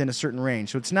to be within a certain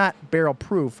range. So it's not barrel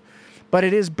proof, but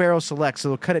it is barrel select, so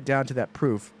they'll cut it down to that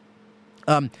proof.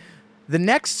 The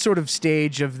next sort of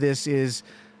stage of this is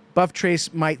Buff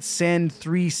Trace might send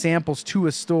 3 samples to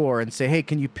a store and say, hey,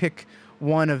 can you pick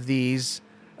one of these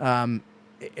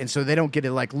and so they don't get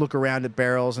to like look around at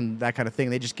barrels and that kind of thing.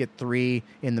 They just get 3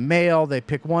 in the mail. They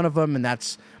pick one of them, and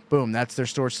that's boom. That's their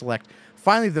store select.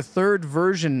 Finally, the third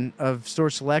version of store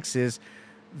selects is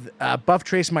Buff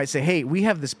Trace might say, "Hey, we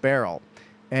have this barrel,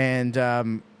 and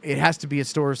it has to be a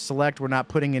store select. We're not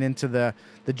putting it into the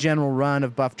general run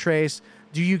of Buff Trace.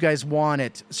 Do you guys want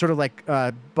it?" Sort of like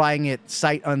buying it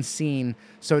sight unseen,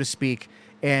 so to speak.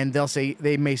 And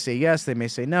they may say yes, they may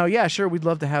say no. Yeah, sure, we'd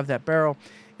love to have that barrel.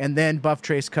 And then Buff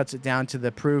Trace cuts it down to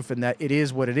the proof and that it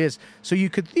is what it is. So you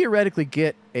could theoretically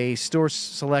get a store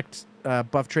select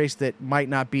Buff Trace that might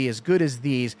not be as good as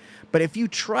these. But if you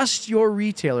trust your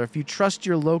retailer, if you trust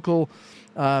your local,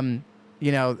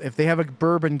 if they have a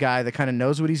bourbon guy that kind of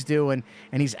knows what he's doing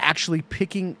and he's actually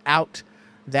picking out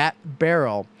that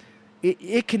barrel,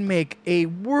 it can make a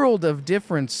world of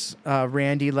difference,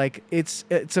 Randy. Like it's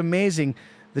amazing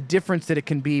the difference that it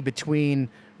can be between,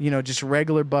 just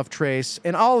regular Buff Trace.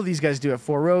 And all of these guys do it.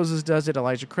 Four Roses does it.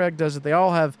 Elijah Craig does it. They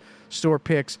all have store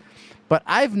picks. But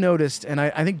I've noticed, and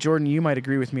I think, Jordan, you might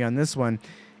agree with me on this one,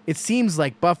 it seems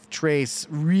like Buff Trace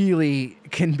really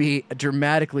can be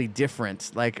dramatically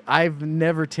different. Like, I've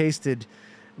never tasted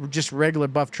just regular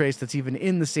Buff Trace that's even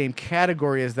in the same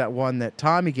category as that one that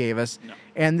Tommy gave us. No.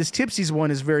 And this Tipsy's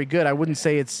one is very good. I wouldn't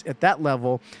say it's at that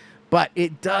level, but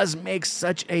it does make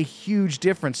such a huge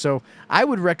difference. So I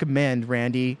would recommend,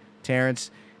 Randy, Terence,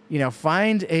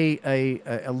 find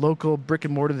a local brick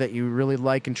and mortar that you really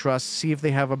like and trust. See if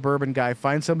they have a bourbon guy.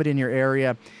 Find somebody in your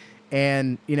area,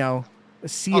 and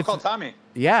see if call Tommy.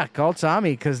 Yeah, call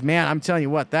Tommy, because man, I'm telling you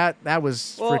what, that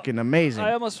was freaking amazing.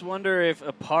 I almost wonder if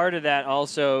a part of that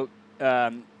also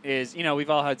is we've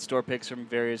all had store picks from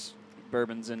various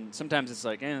bourbons, and sometimes it's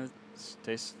like, it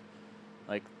tastes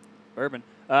like bourbon.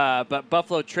 But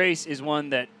Buffalo Trace is one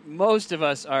that most of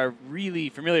us are really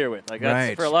familiar with. Like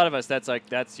that's, for a lot of us,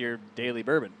 that's your daily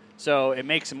bourbon. So it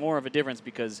makes more of a difference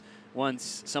because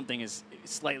once something is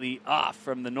slightly off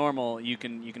from the normal, you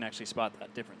can actually spot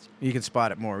that difference. You can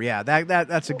spot it more. Yeah,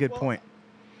 that's a good point.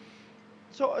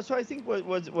 So I think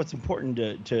what's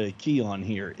important to key on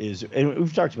here is, and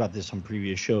we've talked about this on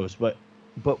previous shows, but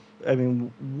I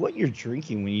mean, what you're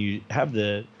drinking when you have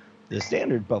the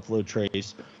standard Buffalo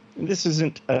Trace. And this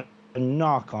isn't a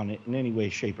knock on it in any way,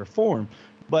 shape, or form,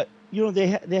 but they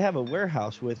have a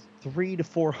warehouse with 300 to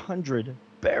 400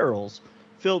 barrels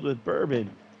filled with bourbon,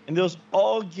 and those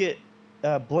all get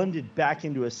blended back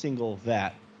into a single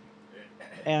vat.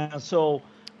 And so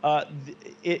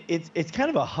it's kind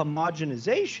of a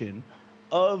homogenization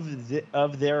of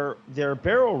their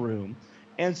barrel room,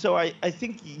 and so I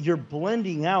think you're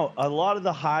blending out a lot of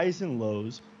the highs and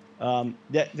lows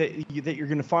that you're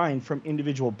going to find from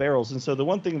individual barrels. And so the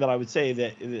one thing that I would say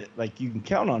that like you can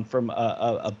count on from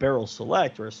a barrel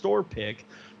select or a store pick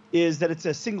is that it's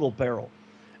a single barrel.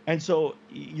 And so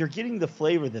you're getting the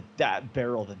flavor that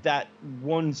barrel, that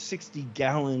 160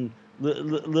 gallon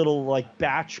little like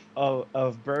batch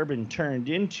of bourbon turned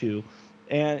into.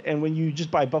 And when you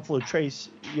just buy Buffalo Trace,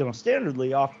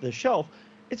 standardly off the shelf,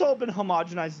 it's all been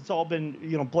homogenized. It's all been,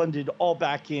 blended all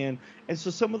back in. And so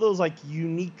some of those like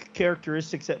unique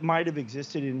characteristics that might have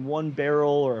existed in one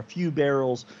barrel or a few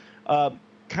barrels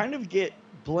kind of get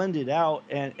blended out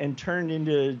and turned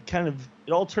into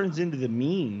it all turns into the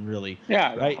mean, really.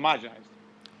 Yeah, right? Homogenized.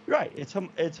 Right. It's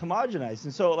homogenized.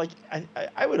 And so like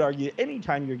I would argue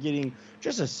anytime you're getting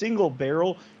just a single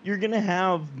barrel, you're going to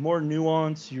have more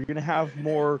nuance. You're going to have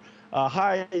more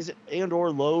highs and or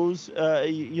lows,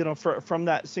 from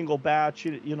that single batch.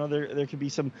 There could be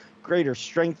some greater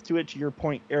strength to it. To your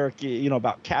point, Eric,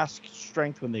 about cask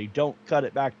strength when they don't cut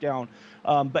it back down.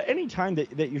 But anytime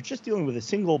that you're just dealing with a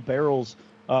single barrel's,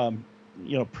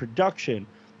 production,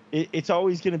 it's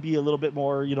always going to be a little bit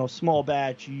more, small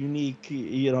batch, unique.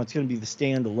 It's going to be the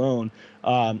standalone.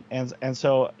 And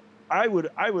so I would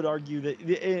argue that,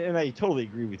 and I totally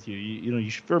agree with you. You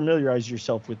should familiarize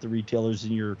yourself with the retailers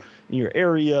in your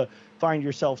area. Find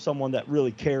yourself someone that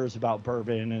really cares about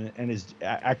bourbon and is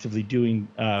actively doing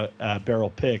barrel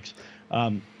picks.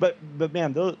 But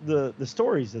man, the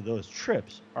stories of those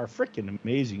trips are freaking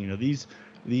amazing.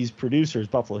 These producers,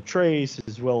 Buffalo Trace,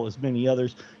 as well as many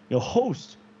others,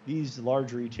 host these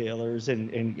large retailers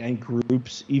and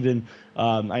groups. Even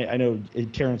I know,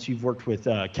 Terence, you've worked with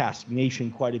Cask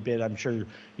Nation quite a bit. I'm sure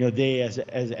they as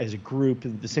a group,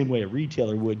 in the same way a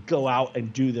retailer would, go out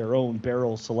and do their own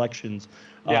barrel selections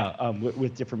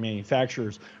with different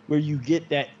manufacturers, where you get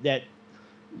that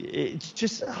it's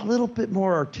just a little bit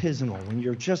more artisanal when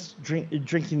you're just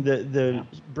drinking the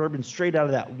bourbon straight out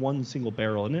of that one single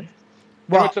barrel, isn't it?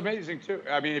 Well, it's amazing too.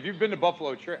 I mean, if you've been to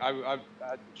Buffalo Trace, I've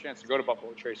had the chance to go to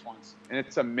Buffalo Trace once, and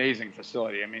it's an amazing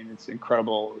facility. I mean, it's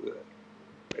incredible.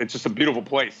 it's just a beautiful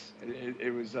place.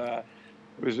 It was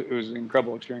an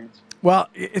incredible experience. Well,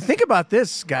 think about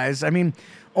this, guys. I mean,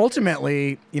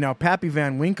 ultimately, Pappy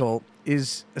Van Winkle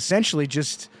is essentially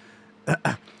just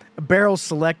a barrel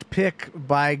select pick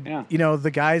by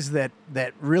the guys that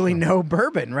really know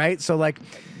bourbon, right? So like,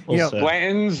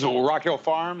 Blanton's or Rock Hill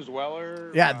Farms,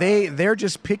 Weller. Yeah, they're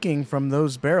just picking from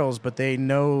those barrels, but they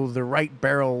know the right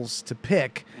barrels to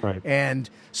pick. Right. And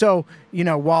so,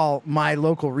 while my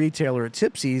local retailer at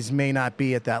Tipsy's may not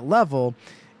be at that level,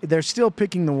 they're still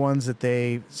picking the ones that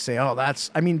they say,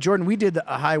 Jordan, we did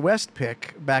a High West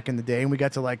pick back in the day, and we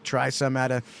got to like try some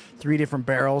out of 3 different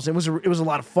barrels. It was a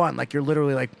lot of fun. Like you're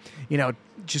literally like,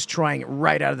 just trying it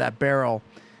right out of that barrel.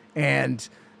 And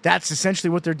that's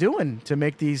essentially what they're doing to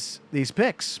make these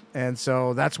picks. And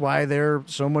so that's why they're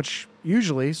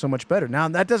usually so much better. Now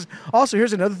that does also,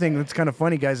 here's another thing that's kind of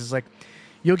funny, guys, is like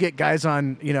you'll get guys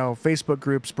on, Facebook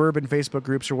groups, bourbon Facebook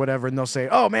groups or whatever, and they'll say,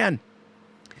 "Oh man,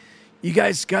 you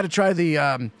guys got to try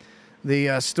the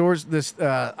stores.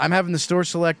 I'm having the store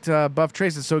select Buff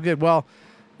Trace. It's so good." Well,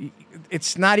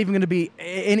 it's not even going to be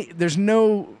any. There's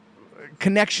no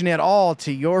connection at all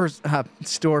to your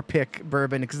store pick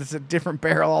bourbon because it's a different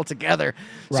barrel altogether.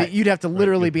 Right. So you'd have to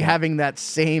literally be having that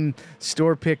same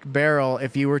store pick barrel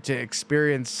if you were to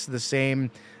experience the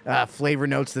same flavor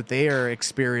notes that they are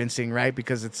experiencing, right?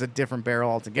 Because it's a different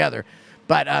barrel altogether.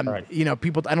 But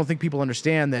people, I don't think people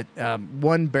understand that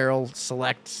one barrel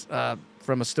select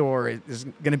from a store is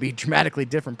going to be dramatically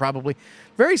different. Probably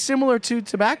very similar to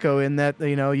tobacco in that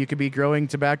you could be growing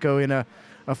tobacco in a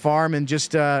farm and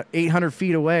just 800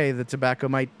 feet away, the tobacco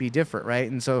might be different, right?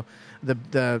 And so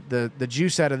the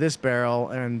juice out of this barrel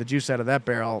and the juice out of that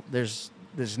barrel, there's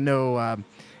no.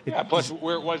 Plus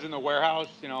where it was in the warehouse,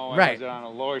 right. Was it on a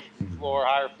lower floor,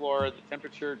 higher floor, the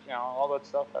temperature, all that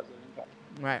stuff has an impact.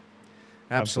 Right.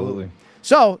 Absolutely.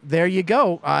 So there you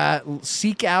go.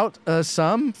 Seek out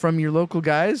some from your local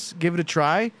guys. Give it a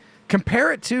try.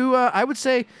 Compare it to. I would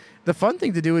say the fun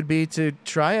thing to do would be to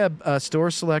try a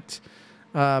store select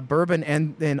bourbon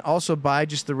and then also buy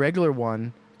just the regular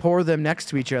one. Pour them next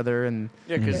to each other and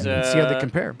see how they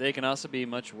compare. They can also be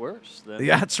much worse than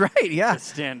that's right. Yeah, the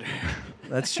standard.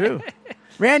 That's true.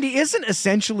 Randy, isn't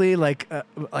essentially like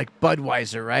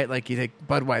Budweiser, right? Like you take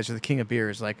Budweiser, the king of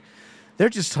beers, like. They're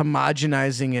just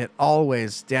homogenizing it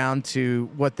always down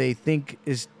to what they think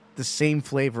is the same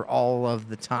flavor all of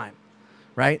the time,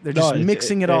 right? They're just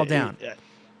mixing it all down.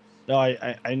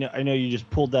 I know you just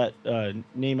pulled that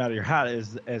name out of your hat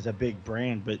as a big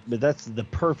brand, but that's the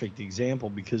perfect example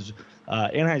because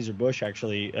Anheuser-Busch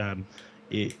actually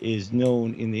is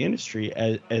known in the industry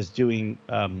as doing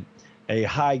a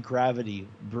high gravity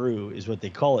brew is what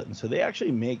they call it, and so they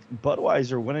actually make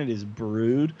Budweiser when it is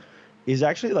brewed. Is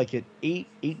actually like an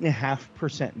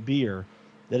 8.5% beer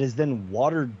that is then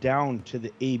watered down to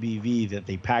the ABV that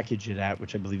they package it at,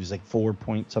 which I believe is like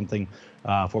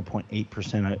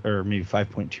 4.8% or maybe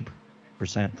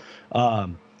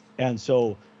 5.2%. And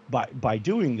so by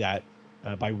doing that,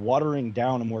 by watering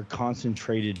down a more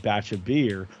concentrated batch of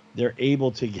beer, they're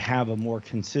able to have a more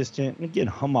consistent and again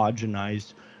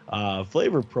homogenized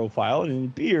flavor profile. And in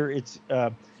beer, it's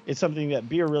something that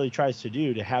beer really tries to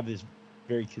do to have this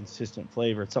very consistent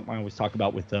flavor. It's something I always talk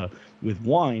about with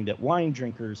wine, that wine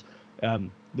drinkers, the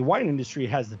wine industry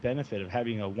has the benefit of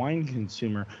having a wine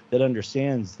consumer that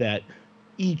understands that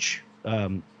each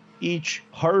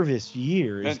harvest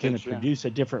year is going to produce a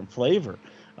different flavor,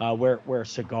 where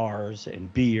cigars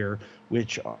and beer,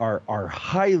 which are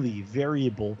highly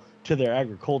variable to their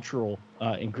agricultural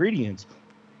ingredients,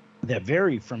 that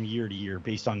vary from year to year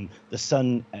based on the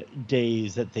sun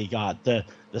days that they got, the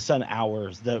sun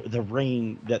hours, the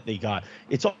rain that they got.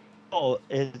 It's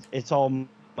all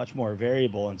much more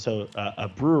variable, and so a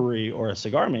brewery or a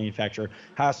cigar manufacturer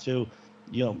has to,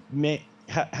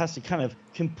 has to kind of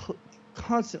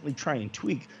constantly try and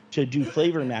tweak to do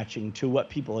flavor matching to what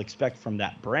people expect from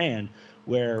that brand.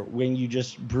 Where when you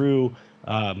just brew,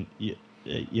 for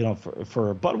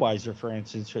Budweiser, for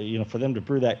instance, for them to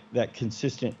brew that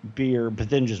consistent beer, but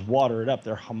then just water it up,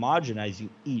 they're homogenizing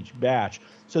each batch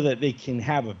so that they can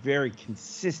have a very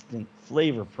consistent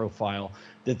flavor profile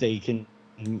that they can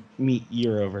meet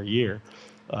year over year.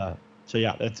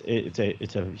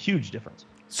 It's a huge difference.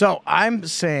 So I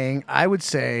would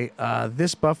say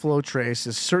this Buffalo Trace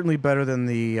is certainly better than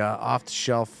the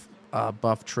off-the-shelf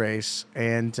Buff Trace,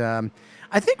 and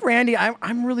I think Randy,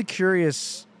 I'm really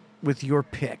curious. With your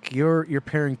pick, your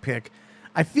pairing pick,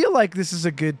 I feel like this is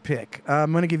a good pick.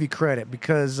 I'm going to give you credit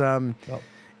because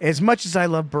as much as I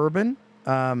love bourbon,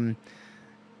 as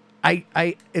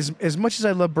much as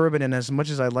I love bourbon and as much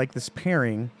as I like this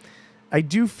pairing, I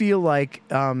do feel like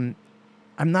I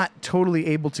I'm not totally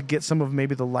able to get some of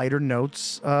maybe the lighter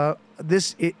notes.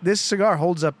 This cigar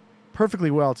holds up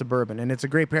perfectly well to bourbon, and it's a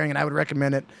great pairing, and I would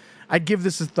recommend it. I'd give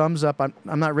this a thumbs up.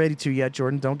 I'm not ready to yet,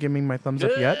 Jordan. Don't give me my thumbs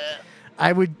up yet.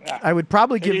 I would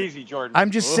probably give. Easy, Jordan. I'm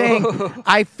just saying.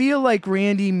 I feel like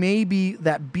Randy, maybe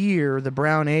that beer, the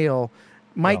brown ale,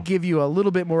 might give you a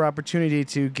little bit more opportunity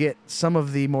to get some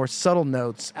of the more subtle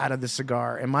notes out of the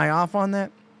cigar. Am I off on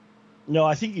that? No,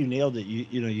 I think you nailed it.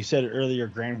 You said it earlier,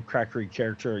 graham crackery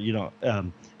character.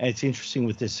 And it's interesting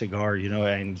with this cigar.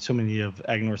 And so many of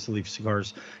Aganorsa Leaf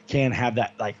cigars can have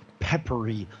that like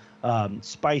peppery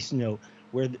spice note.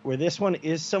 Where this one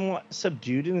is somewhat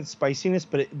subdued in its spiciness,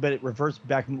 but it reverts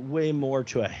back way more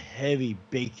to a heavy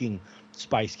baking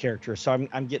spice character. So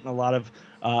I'm getting a lot of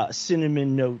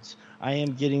cinnamon notes. I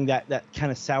am getting that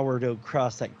kind of sourdough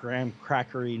crust, that graham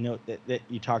crackery note that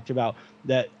you talked about.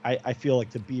 That I feel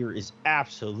like the beer is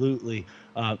absolutely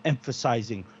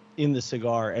emphasizing in the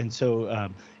cigar. And so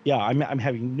I'm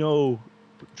having no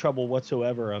trouble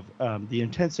whatsoever of the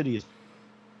intensity is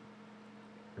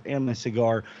in the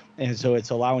cigar, and so it's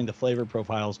allowing the flavor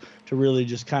profiles to really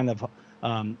just kind of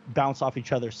bounce off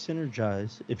each other,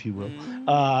 synergize, if you will,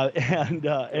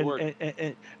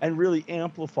 and really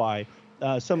amplify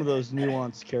some of those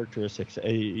nuanced characteristics.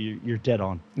 You're dead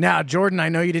on. Now, Jordan, I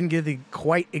know you didn't get the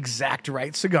quite exact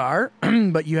right cigar,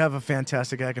 but you have a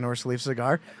fantastic Aganorsa Leaf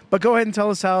cigar. But go ahead and tell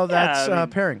us how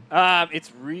that's pairing.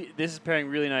 This is pairing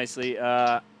really nicely.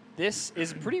 This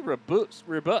is pretty robust.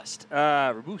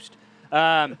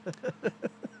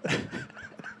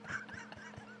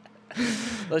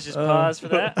 Let's just pause for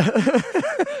that.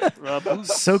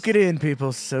 Soak it in,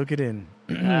 people. Soak it in.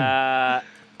 I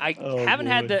haven't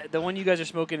had the one you guys are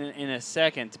smoking in a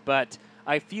second, but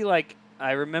I feel like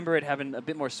I remember it having a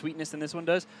bit more sweetness than this one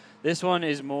does. This one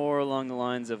is more along the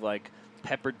lines of like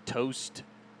peppered toast,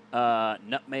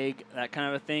 nutmeg, that kind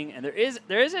of a thing. And there is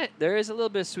a little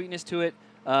bit of sweetness to it,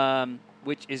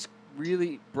 which is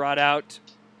really brought out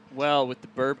well with the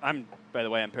bourbon. By the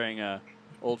way, I'm pairing a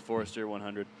Old Forester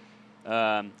 100.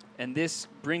 And this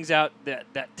brings out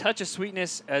that touch of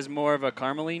sweetness as more of a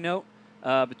caramely note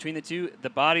between the two. The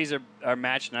bodies are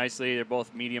matched nicely. They're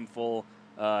both medium full.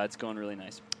 It's going really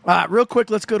nice. Real quick,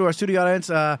 let's go to our studio audience.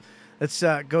 Let's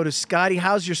go to Scotty.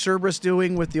 How's your Cerberus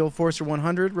doing with the Old Forester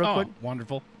 100 real quick?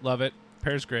 Wonderful. Love it.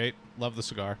 Pairs great. Love the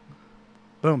cigar.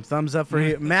 Boom. Thumbs up for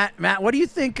you. Matt, what do you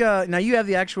think? Now, you have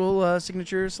the actual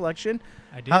signature selection.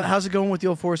 I do. How's it going with the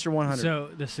Old Forester 100? So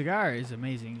the cigar is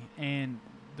amazing, and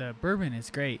the bourbon is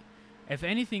great. If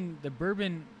anything, the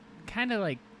bourbon kind of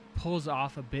like pulls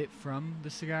off a bit from the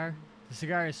cigar. The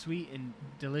cigar is sweet and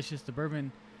delicious. The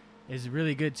bourbon is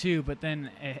really good too, but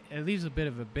then it leaves a bit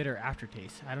of a bitter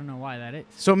aftertaste. I don't know why that is.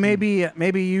 So maybe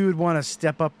you would want to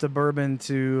step up the bourbon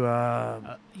to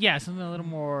something a little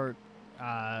more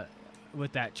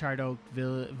with that charred oak,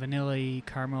 vanilla,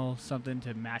 caramel, something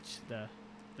to match the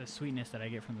sweetness that I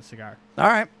get from the cigar. All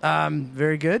right.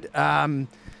 Very good.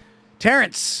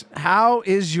 Terence, how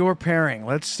is your pairing?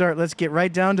 Let's get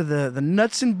right down to the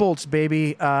nuts and bolts,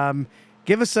 baby.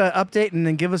 Give us an update and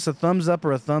then give us a thumbs up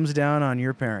or a thumbs down on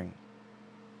your pairing.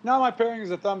 No, my pairing is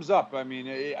a thumbs up. I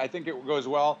mean, I think it goes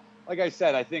well. Like I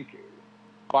said, I think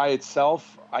by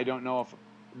itself, I don't know if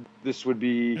this would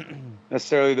be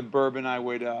necessarily the bourbon I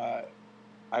would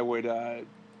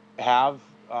have,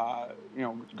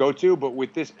 go to. But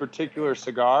with this particular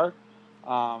cigar,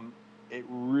 it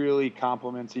really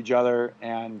complements each other.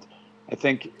 And I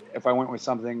think if I went with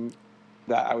something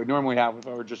that I would normally have if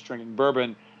I were just drinking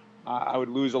bourbon, I would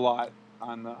lose a lot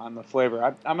on the flavor.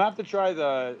 I'm gonna have to try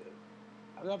the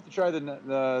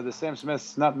Sam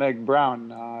Smith's Nutmeg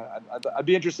Brown. I'd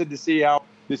be interested to see how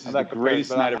this is the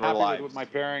greatest night of our lives. With my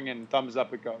pairing, and thumbs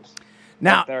up it goes.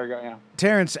 Now, there we go. Yeah,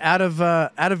 Terence, out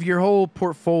of your whole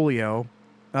portfolio,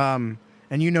 and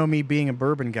you know me being a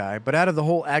bourbon guy, but out of the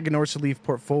whole Aganorsa Leaf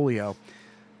portfolio,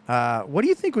 what do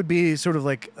you think would be sort of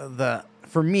like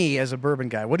for me as a bourbon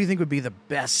guy, what do you think would be the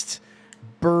best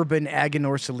bourbon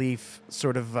Aganorsa Leaf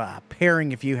sort of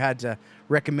pairing if you had to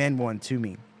recommend one to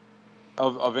me?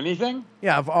 Of anything?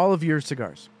 Yeah, of all of your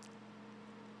cigars.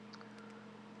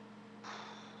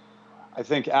 I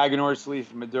think Aganorsa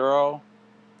Leaf Maduro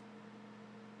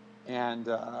and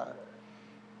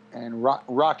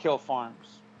Rock Hill Farms,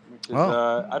 which is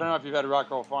I don't know if you've had Rock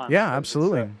Hill Farms. Yeah,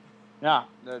 absolutely.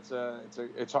 It's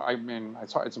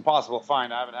impossible to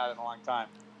find. I haven't had it in a long time.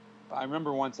 But I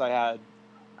remember once I had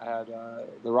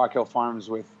the Rock Hill Farms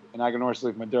with an Aganorsa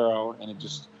Leaf Maduro, and it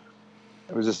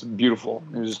was just beautiful.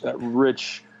 It was just that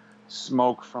rich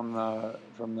smoke from the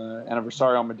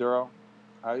Aniversario Maduro.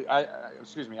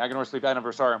 Aganorsa Leaf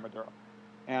Aniversario Maduro,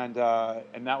 and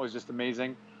that was just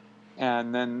amazing.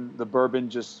 and then the bourbon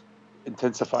just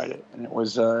intensified it, and it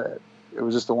was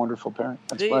just a wonderful pairing.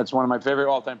 That's one of my favorite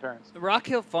all-time pairings. Rock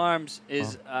Hill Farms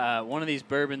is one of these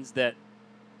bourbons that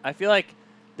I feel like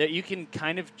that you can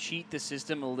kind of cheat the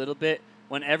system a little bit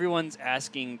when everyone's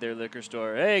asking their liquor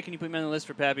store, hey, can you put me on the list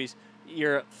for Pappy's?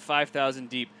 You're 5,000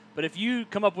 deep. But if you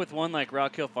come up with one like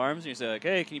Rock Hill Farms and you say, like,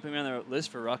 hey, can you put me on the list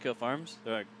for Rock Hill Farms?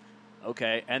 They're like,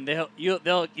 okay. And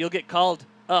you'll get called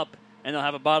up and they'll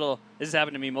have a bottle. This has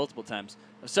happened to me multiple times.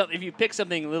 So if you pick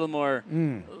something a little more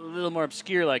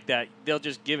obscure like that, they'll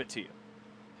just give it to you.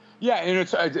 Yeah, and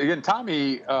it's again,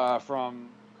 Tommy from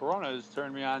Coronas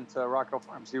turned me on to Rock Hill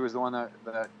Farms. He was the one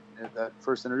that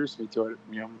first introduced me to it,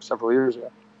 several years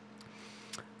ago.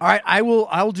 All right,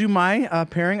 I'll do my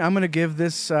pairing. I'm going to give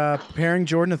this pairing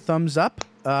Jordan a thumbs up.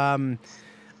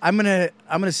 I'm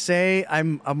gonna say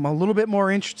I'm a little bit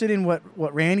more interested in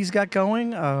what Randy's got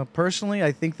going. Personally,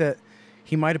 I think that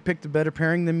he might have picked a better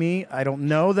pairing than me. I don't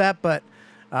know that, but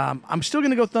I'm still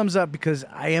gonna go thumbs up because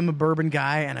I am a bourbon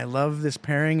guy and I love this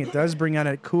pairing. It does bring out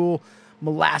a cool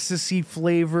molassesy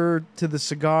flavor to the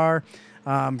cigar,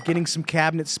 getting some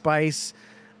cabinet spice.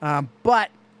 But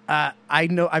I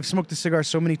know I've smoked the cigar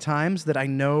so many times that I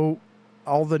know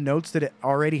all the notes that it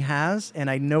already has, and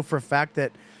I know for a fact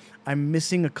that I'm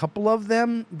missing a couple of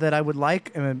them that I would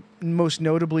like, and most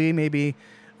notably maybe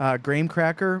graham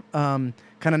cracker.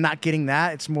 Kind of not getting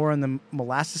that. It's more on the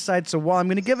molasses side. So while I'm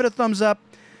going to give it a thumbs up,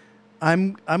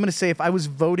 I'm going to say if I was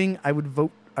voting, I would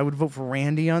vote for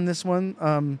Randy on this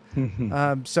one.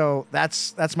 So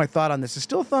that's my thought on this. It's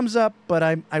still a thumbs up, but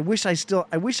I wish I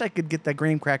could get that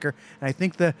graham cracker, and I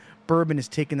think the bourbon is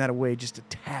taking that away just a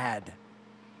tad.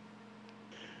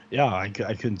 Yeah, I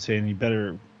couldn't say any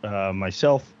better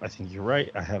myself. I think you're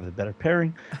right. I have the better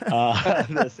pairing.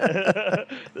 The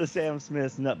Sam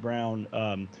Smith's Nut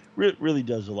Brown really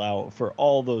does allow for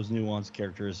all those nuanced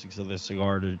characteristics of this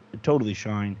cigar to totally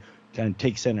shine, kind of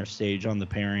take center stage on the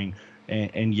pairing,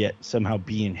 and yet somehow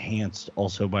be enhanced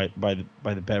also by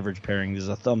the beverage pairing. There's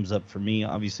a thumbs up for me.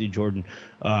 Obviously, Jordan,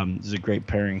 this is a great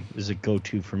pairing. This is a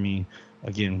go-to for me.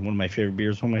 Again, one of my favorite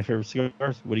beers, one of my favorite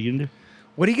cigars. What are you gonna do?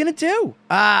 What are you going to do?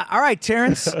 All right,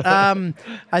 Terence,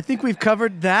 I think we've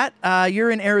covered that. You're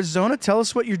in Arizona. Tell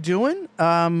us what you're doing.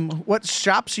 What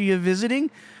shops are you visiting?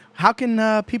 How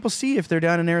can people see if they're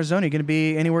down in Arizona? Are you going to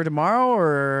be anywhere tomorrow,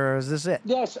 or is this it?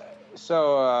 Yes.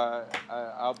 So,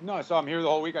 I'm here the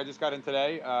whole week. I just got in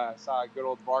today. I saw a good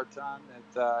old Barton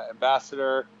at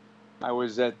Ambassador. I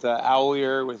was at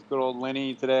Owlier with good old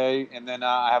Lenny today. And then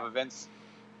I have events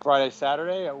Friday,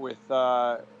 Saturday with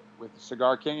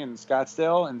Cigar King in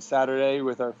Scottsdale, and Saturday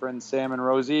with our friends Sam and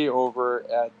Rosie over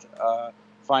at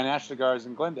Fine Ash Cigars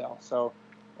in Glendale. So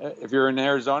if you're in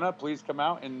Arizona, please come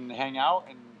out and hang out,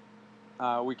 and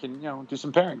we can do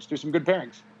some pairings, do some good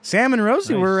pairings. Sam and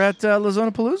Rosie were at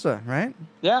Lazona Palooza, right?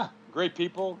 Yeah, great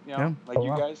people, like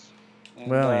you guys.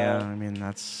 And, I mean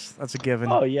that's a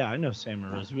given. Oh yeah, I know Sam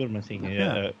and Rosie. What am I thinking?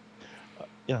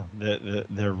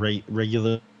 They're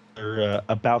regular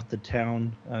about the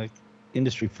town.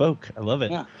 Industry folk. I love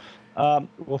it. Yeah.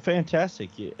 Well, fantastic.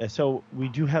 So we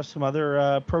do have some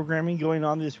other programming going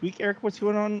on this week. Eric, what's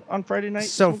going on Friday night?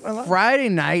 So Friday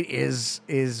night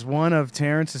is one of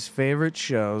Terrence's favorite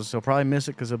shows. He'll probably miss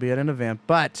it because he'll be at an event.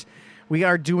 But we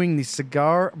are doing the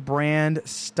Cigar Brand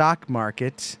Stock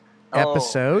Market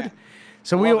episode. Man.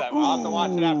 So I'll have to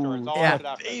watch it afterwards.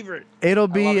 Favorite. It'll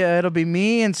be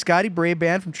me and Scotty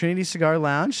Braband from Trinity Cigar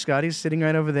Lounge. Scotty's sitting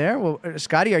right over there. Well,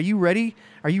 Scotty, are you ready?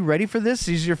 Are you ready for this?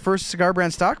 This is your first Cigar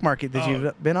Brand Stock Market that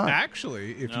you've been on.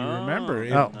 Actually, if you remember,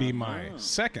 it'd be my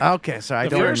second. Okay, sorry, I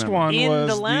don't remember. The first one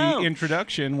was the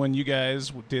introduction when you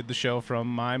guys did the show from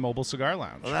my mobile cigar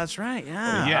lounge. Well, that's right,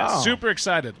 yeah. Yeah, super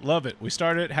excited. Love it. We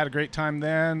started, had a great time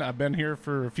then. I've been here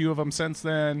for a few of them since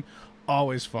then.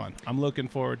 Always fun. I'm looking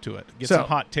forward to it. Get some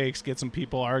hot takes, get some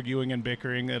people arguing and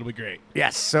bickering. It'll be great.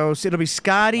 Yes, so it'll be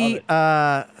Scotty,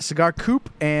 Cigar Coop,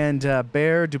 and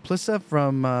Bear Duplissa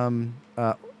from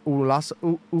Ulasa. How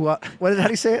do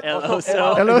you say it? El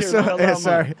Oso.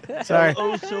 Sorry. El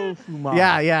Oso Fumado.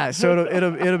 Yeah. So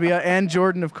it'll be and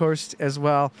Jordan, of course, as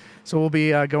well. So we'll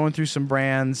be going through some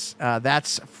brands.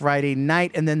 That's Friday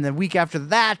night, and then the week after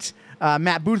that,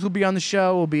 Matt Booth will be on the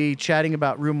show. We'll be chatting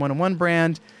about Room 101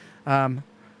 brand.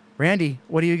 Randy,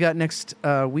 what do you got next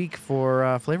week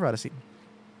for Flavor Odyssey?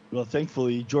 Well,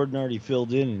 thankfully, Jordan already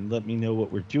filled in and let me know what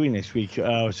we're doing next week.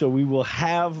 So we will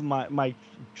have my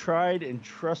tried and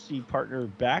trusty partner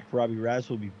back. Robbie Raz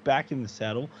will be back in the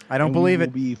saddle. I don't believe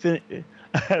it.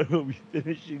 We'll be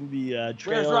finishing the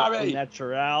trail Au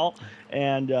Naturel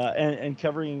and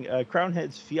covering Crown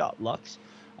Head's Fiat Lux.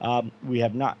 We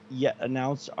have not yet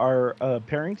announced our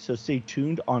pairing, so stay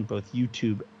tuned on both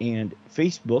YouTube and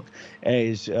Facebook.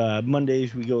 As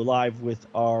Mondays, we go live with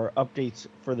our updates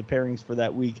for the pairings for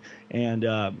that week, and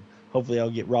hopefully I'll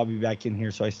get Robbie back in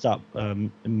here so I stop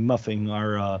muffing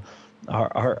our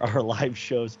live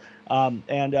shows. And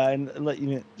let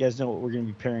you guys know what we're going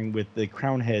to be pairing with the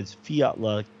Crown Heads Fiat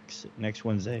Lux next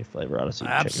Wednesday, Flavor Odyssey.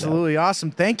 Absolutely awesome.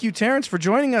 Thank you, Terence, for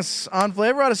joining us on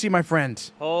Flavor Odyssey, my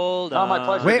friend. Hold No, on. my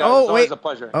pleasure. Wait, guys. oh, It's always wait. a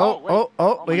pleasure.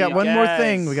 We got one more guys.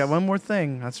 thing. We got one more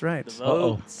thing. That's right. The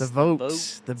votes. The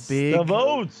votes. The big The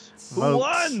votes. Who votes.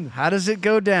 won? How does it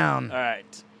go down? All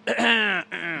right.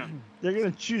 They're going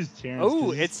to choose Terence. Oh,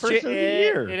 'cause it's person of the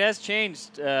year. it has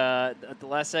changed at the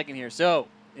last second here. So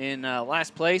in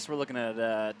last place, we're looking at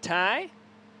a tie,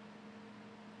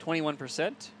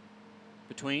 21%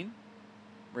 between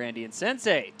Randy and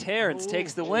Sensei. Terence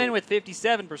takes the win with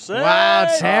 57%. Wow,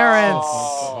 Terence.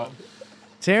 Oh.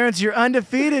 Terence, you're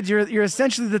undefeated. You're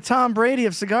essentially the Tom Brady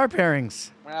of cigar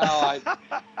pairings. Well,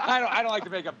 I don't like to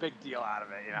make a big deal out of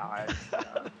it.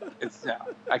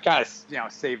 I kind of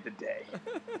saved the day.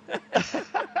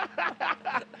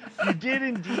 You did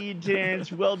indeed,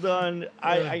 Terence. Well done.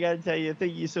 I got to tell you,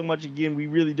 thank you so much again. We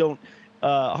really don't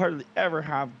hardly ever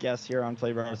have guests here on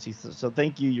Flavor Odyssey, so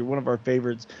thank you. You're one of our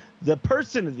favorites. The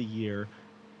person of the year,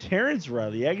 Terence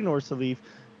Reilly, Aganorsa Leaf.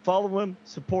 Follow him,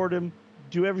 support him,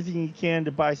 do everything you can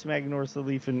to buy some Aganorsa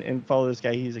Leaf and follow this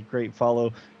guy. He's a great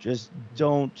follow. Just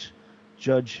don't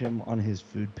judge him on his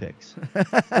food pics.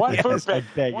 One food pick. I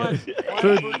beg One you.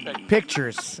 food pick.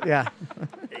 Pictures. Yeah.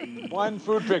 One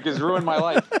food pick has ruined my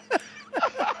life.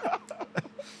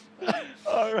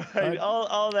 All right.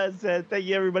 All that said, thank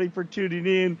you everybody for tuning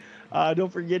in.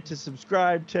 Don't forget to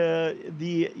subscribe to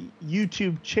the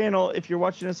YouTube channel. If you're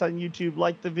watching us on YouTube,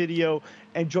 like the video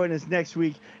and join us next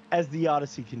week as the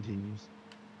Odyssey continues.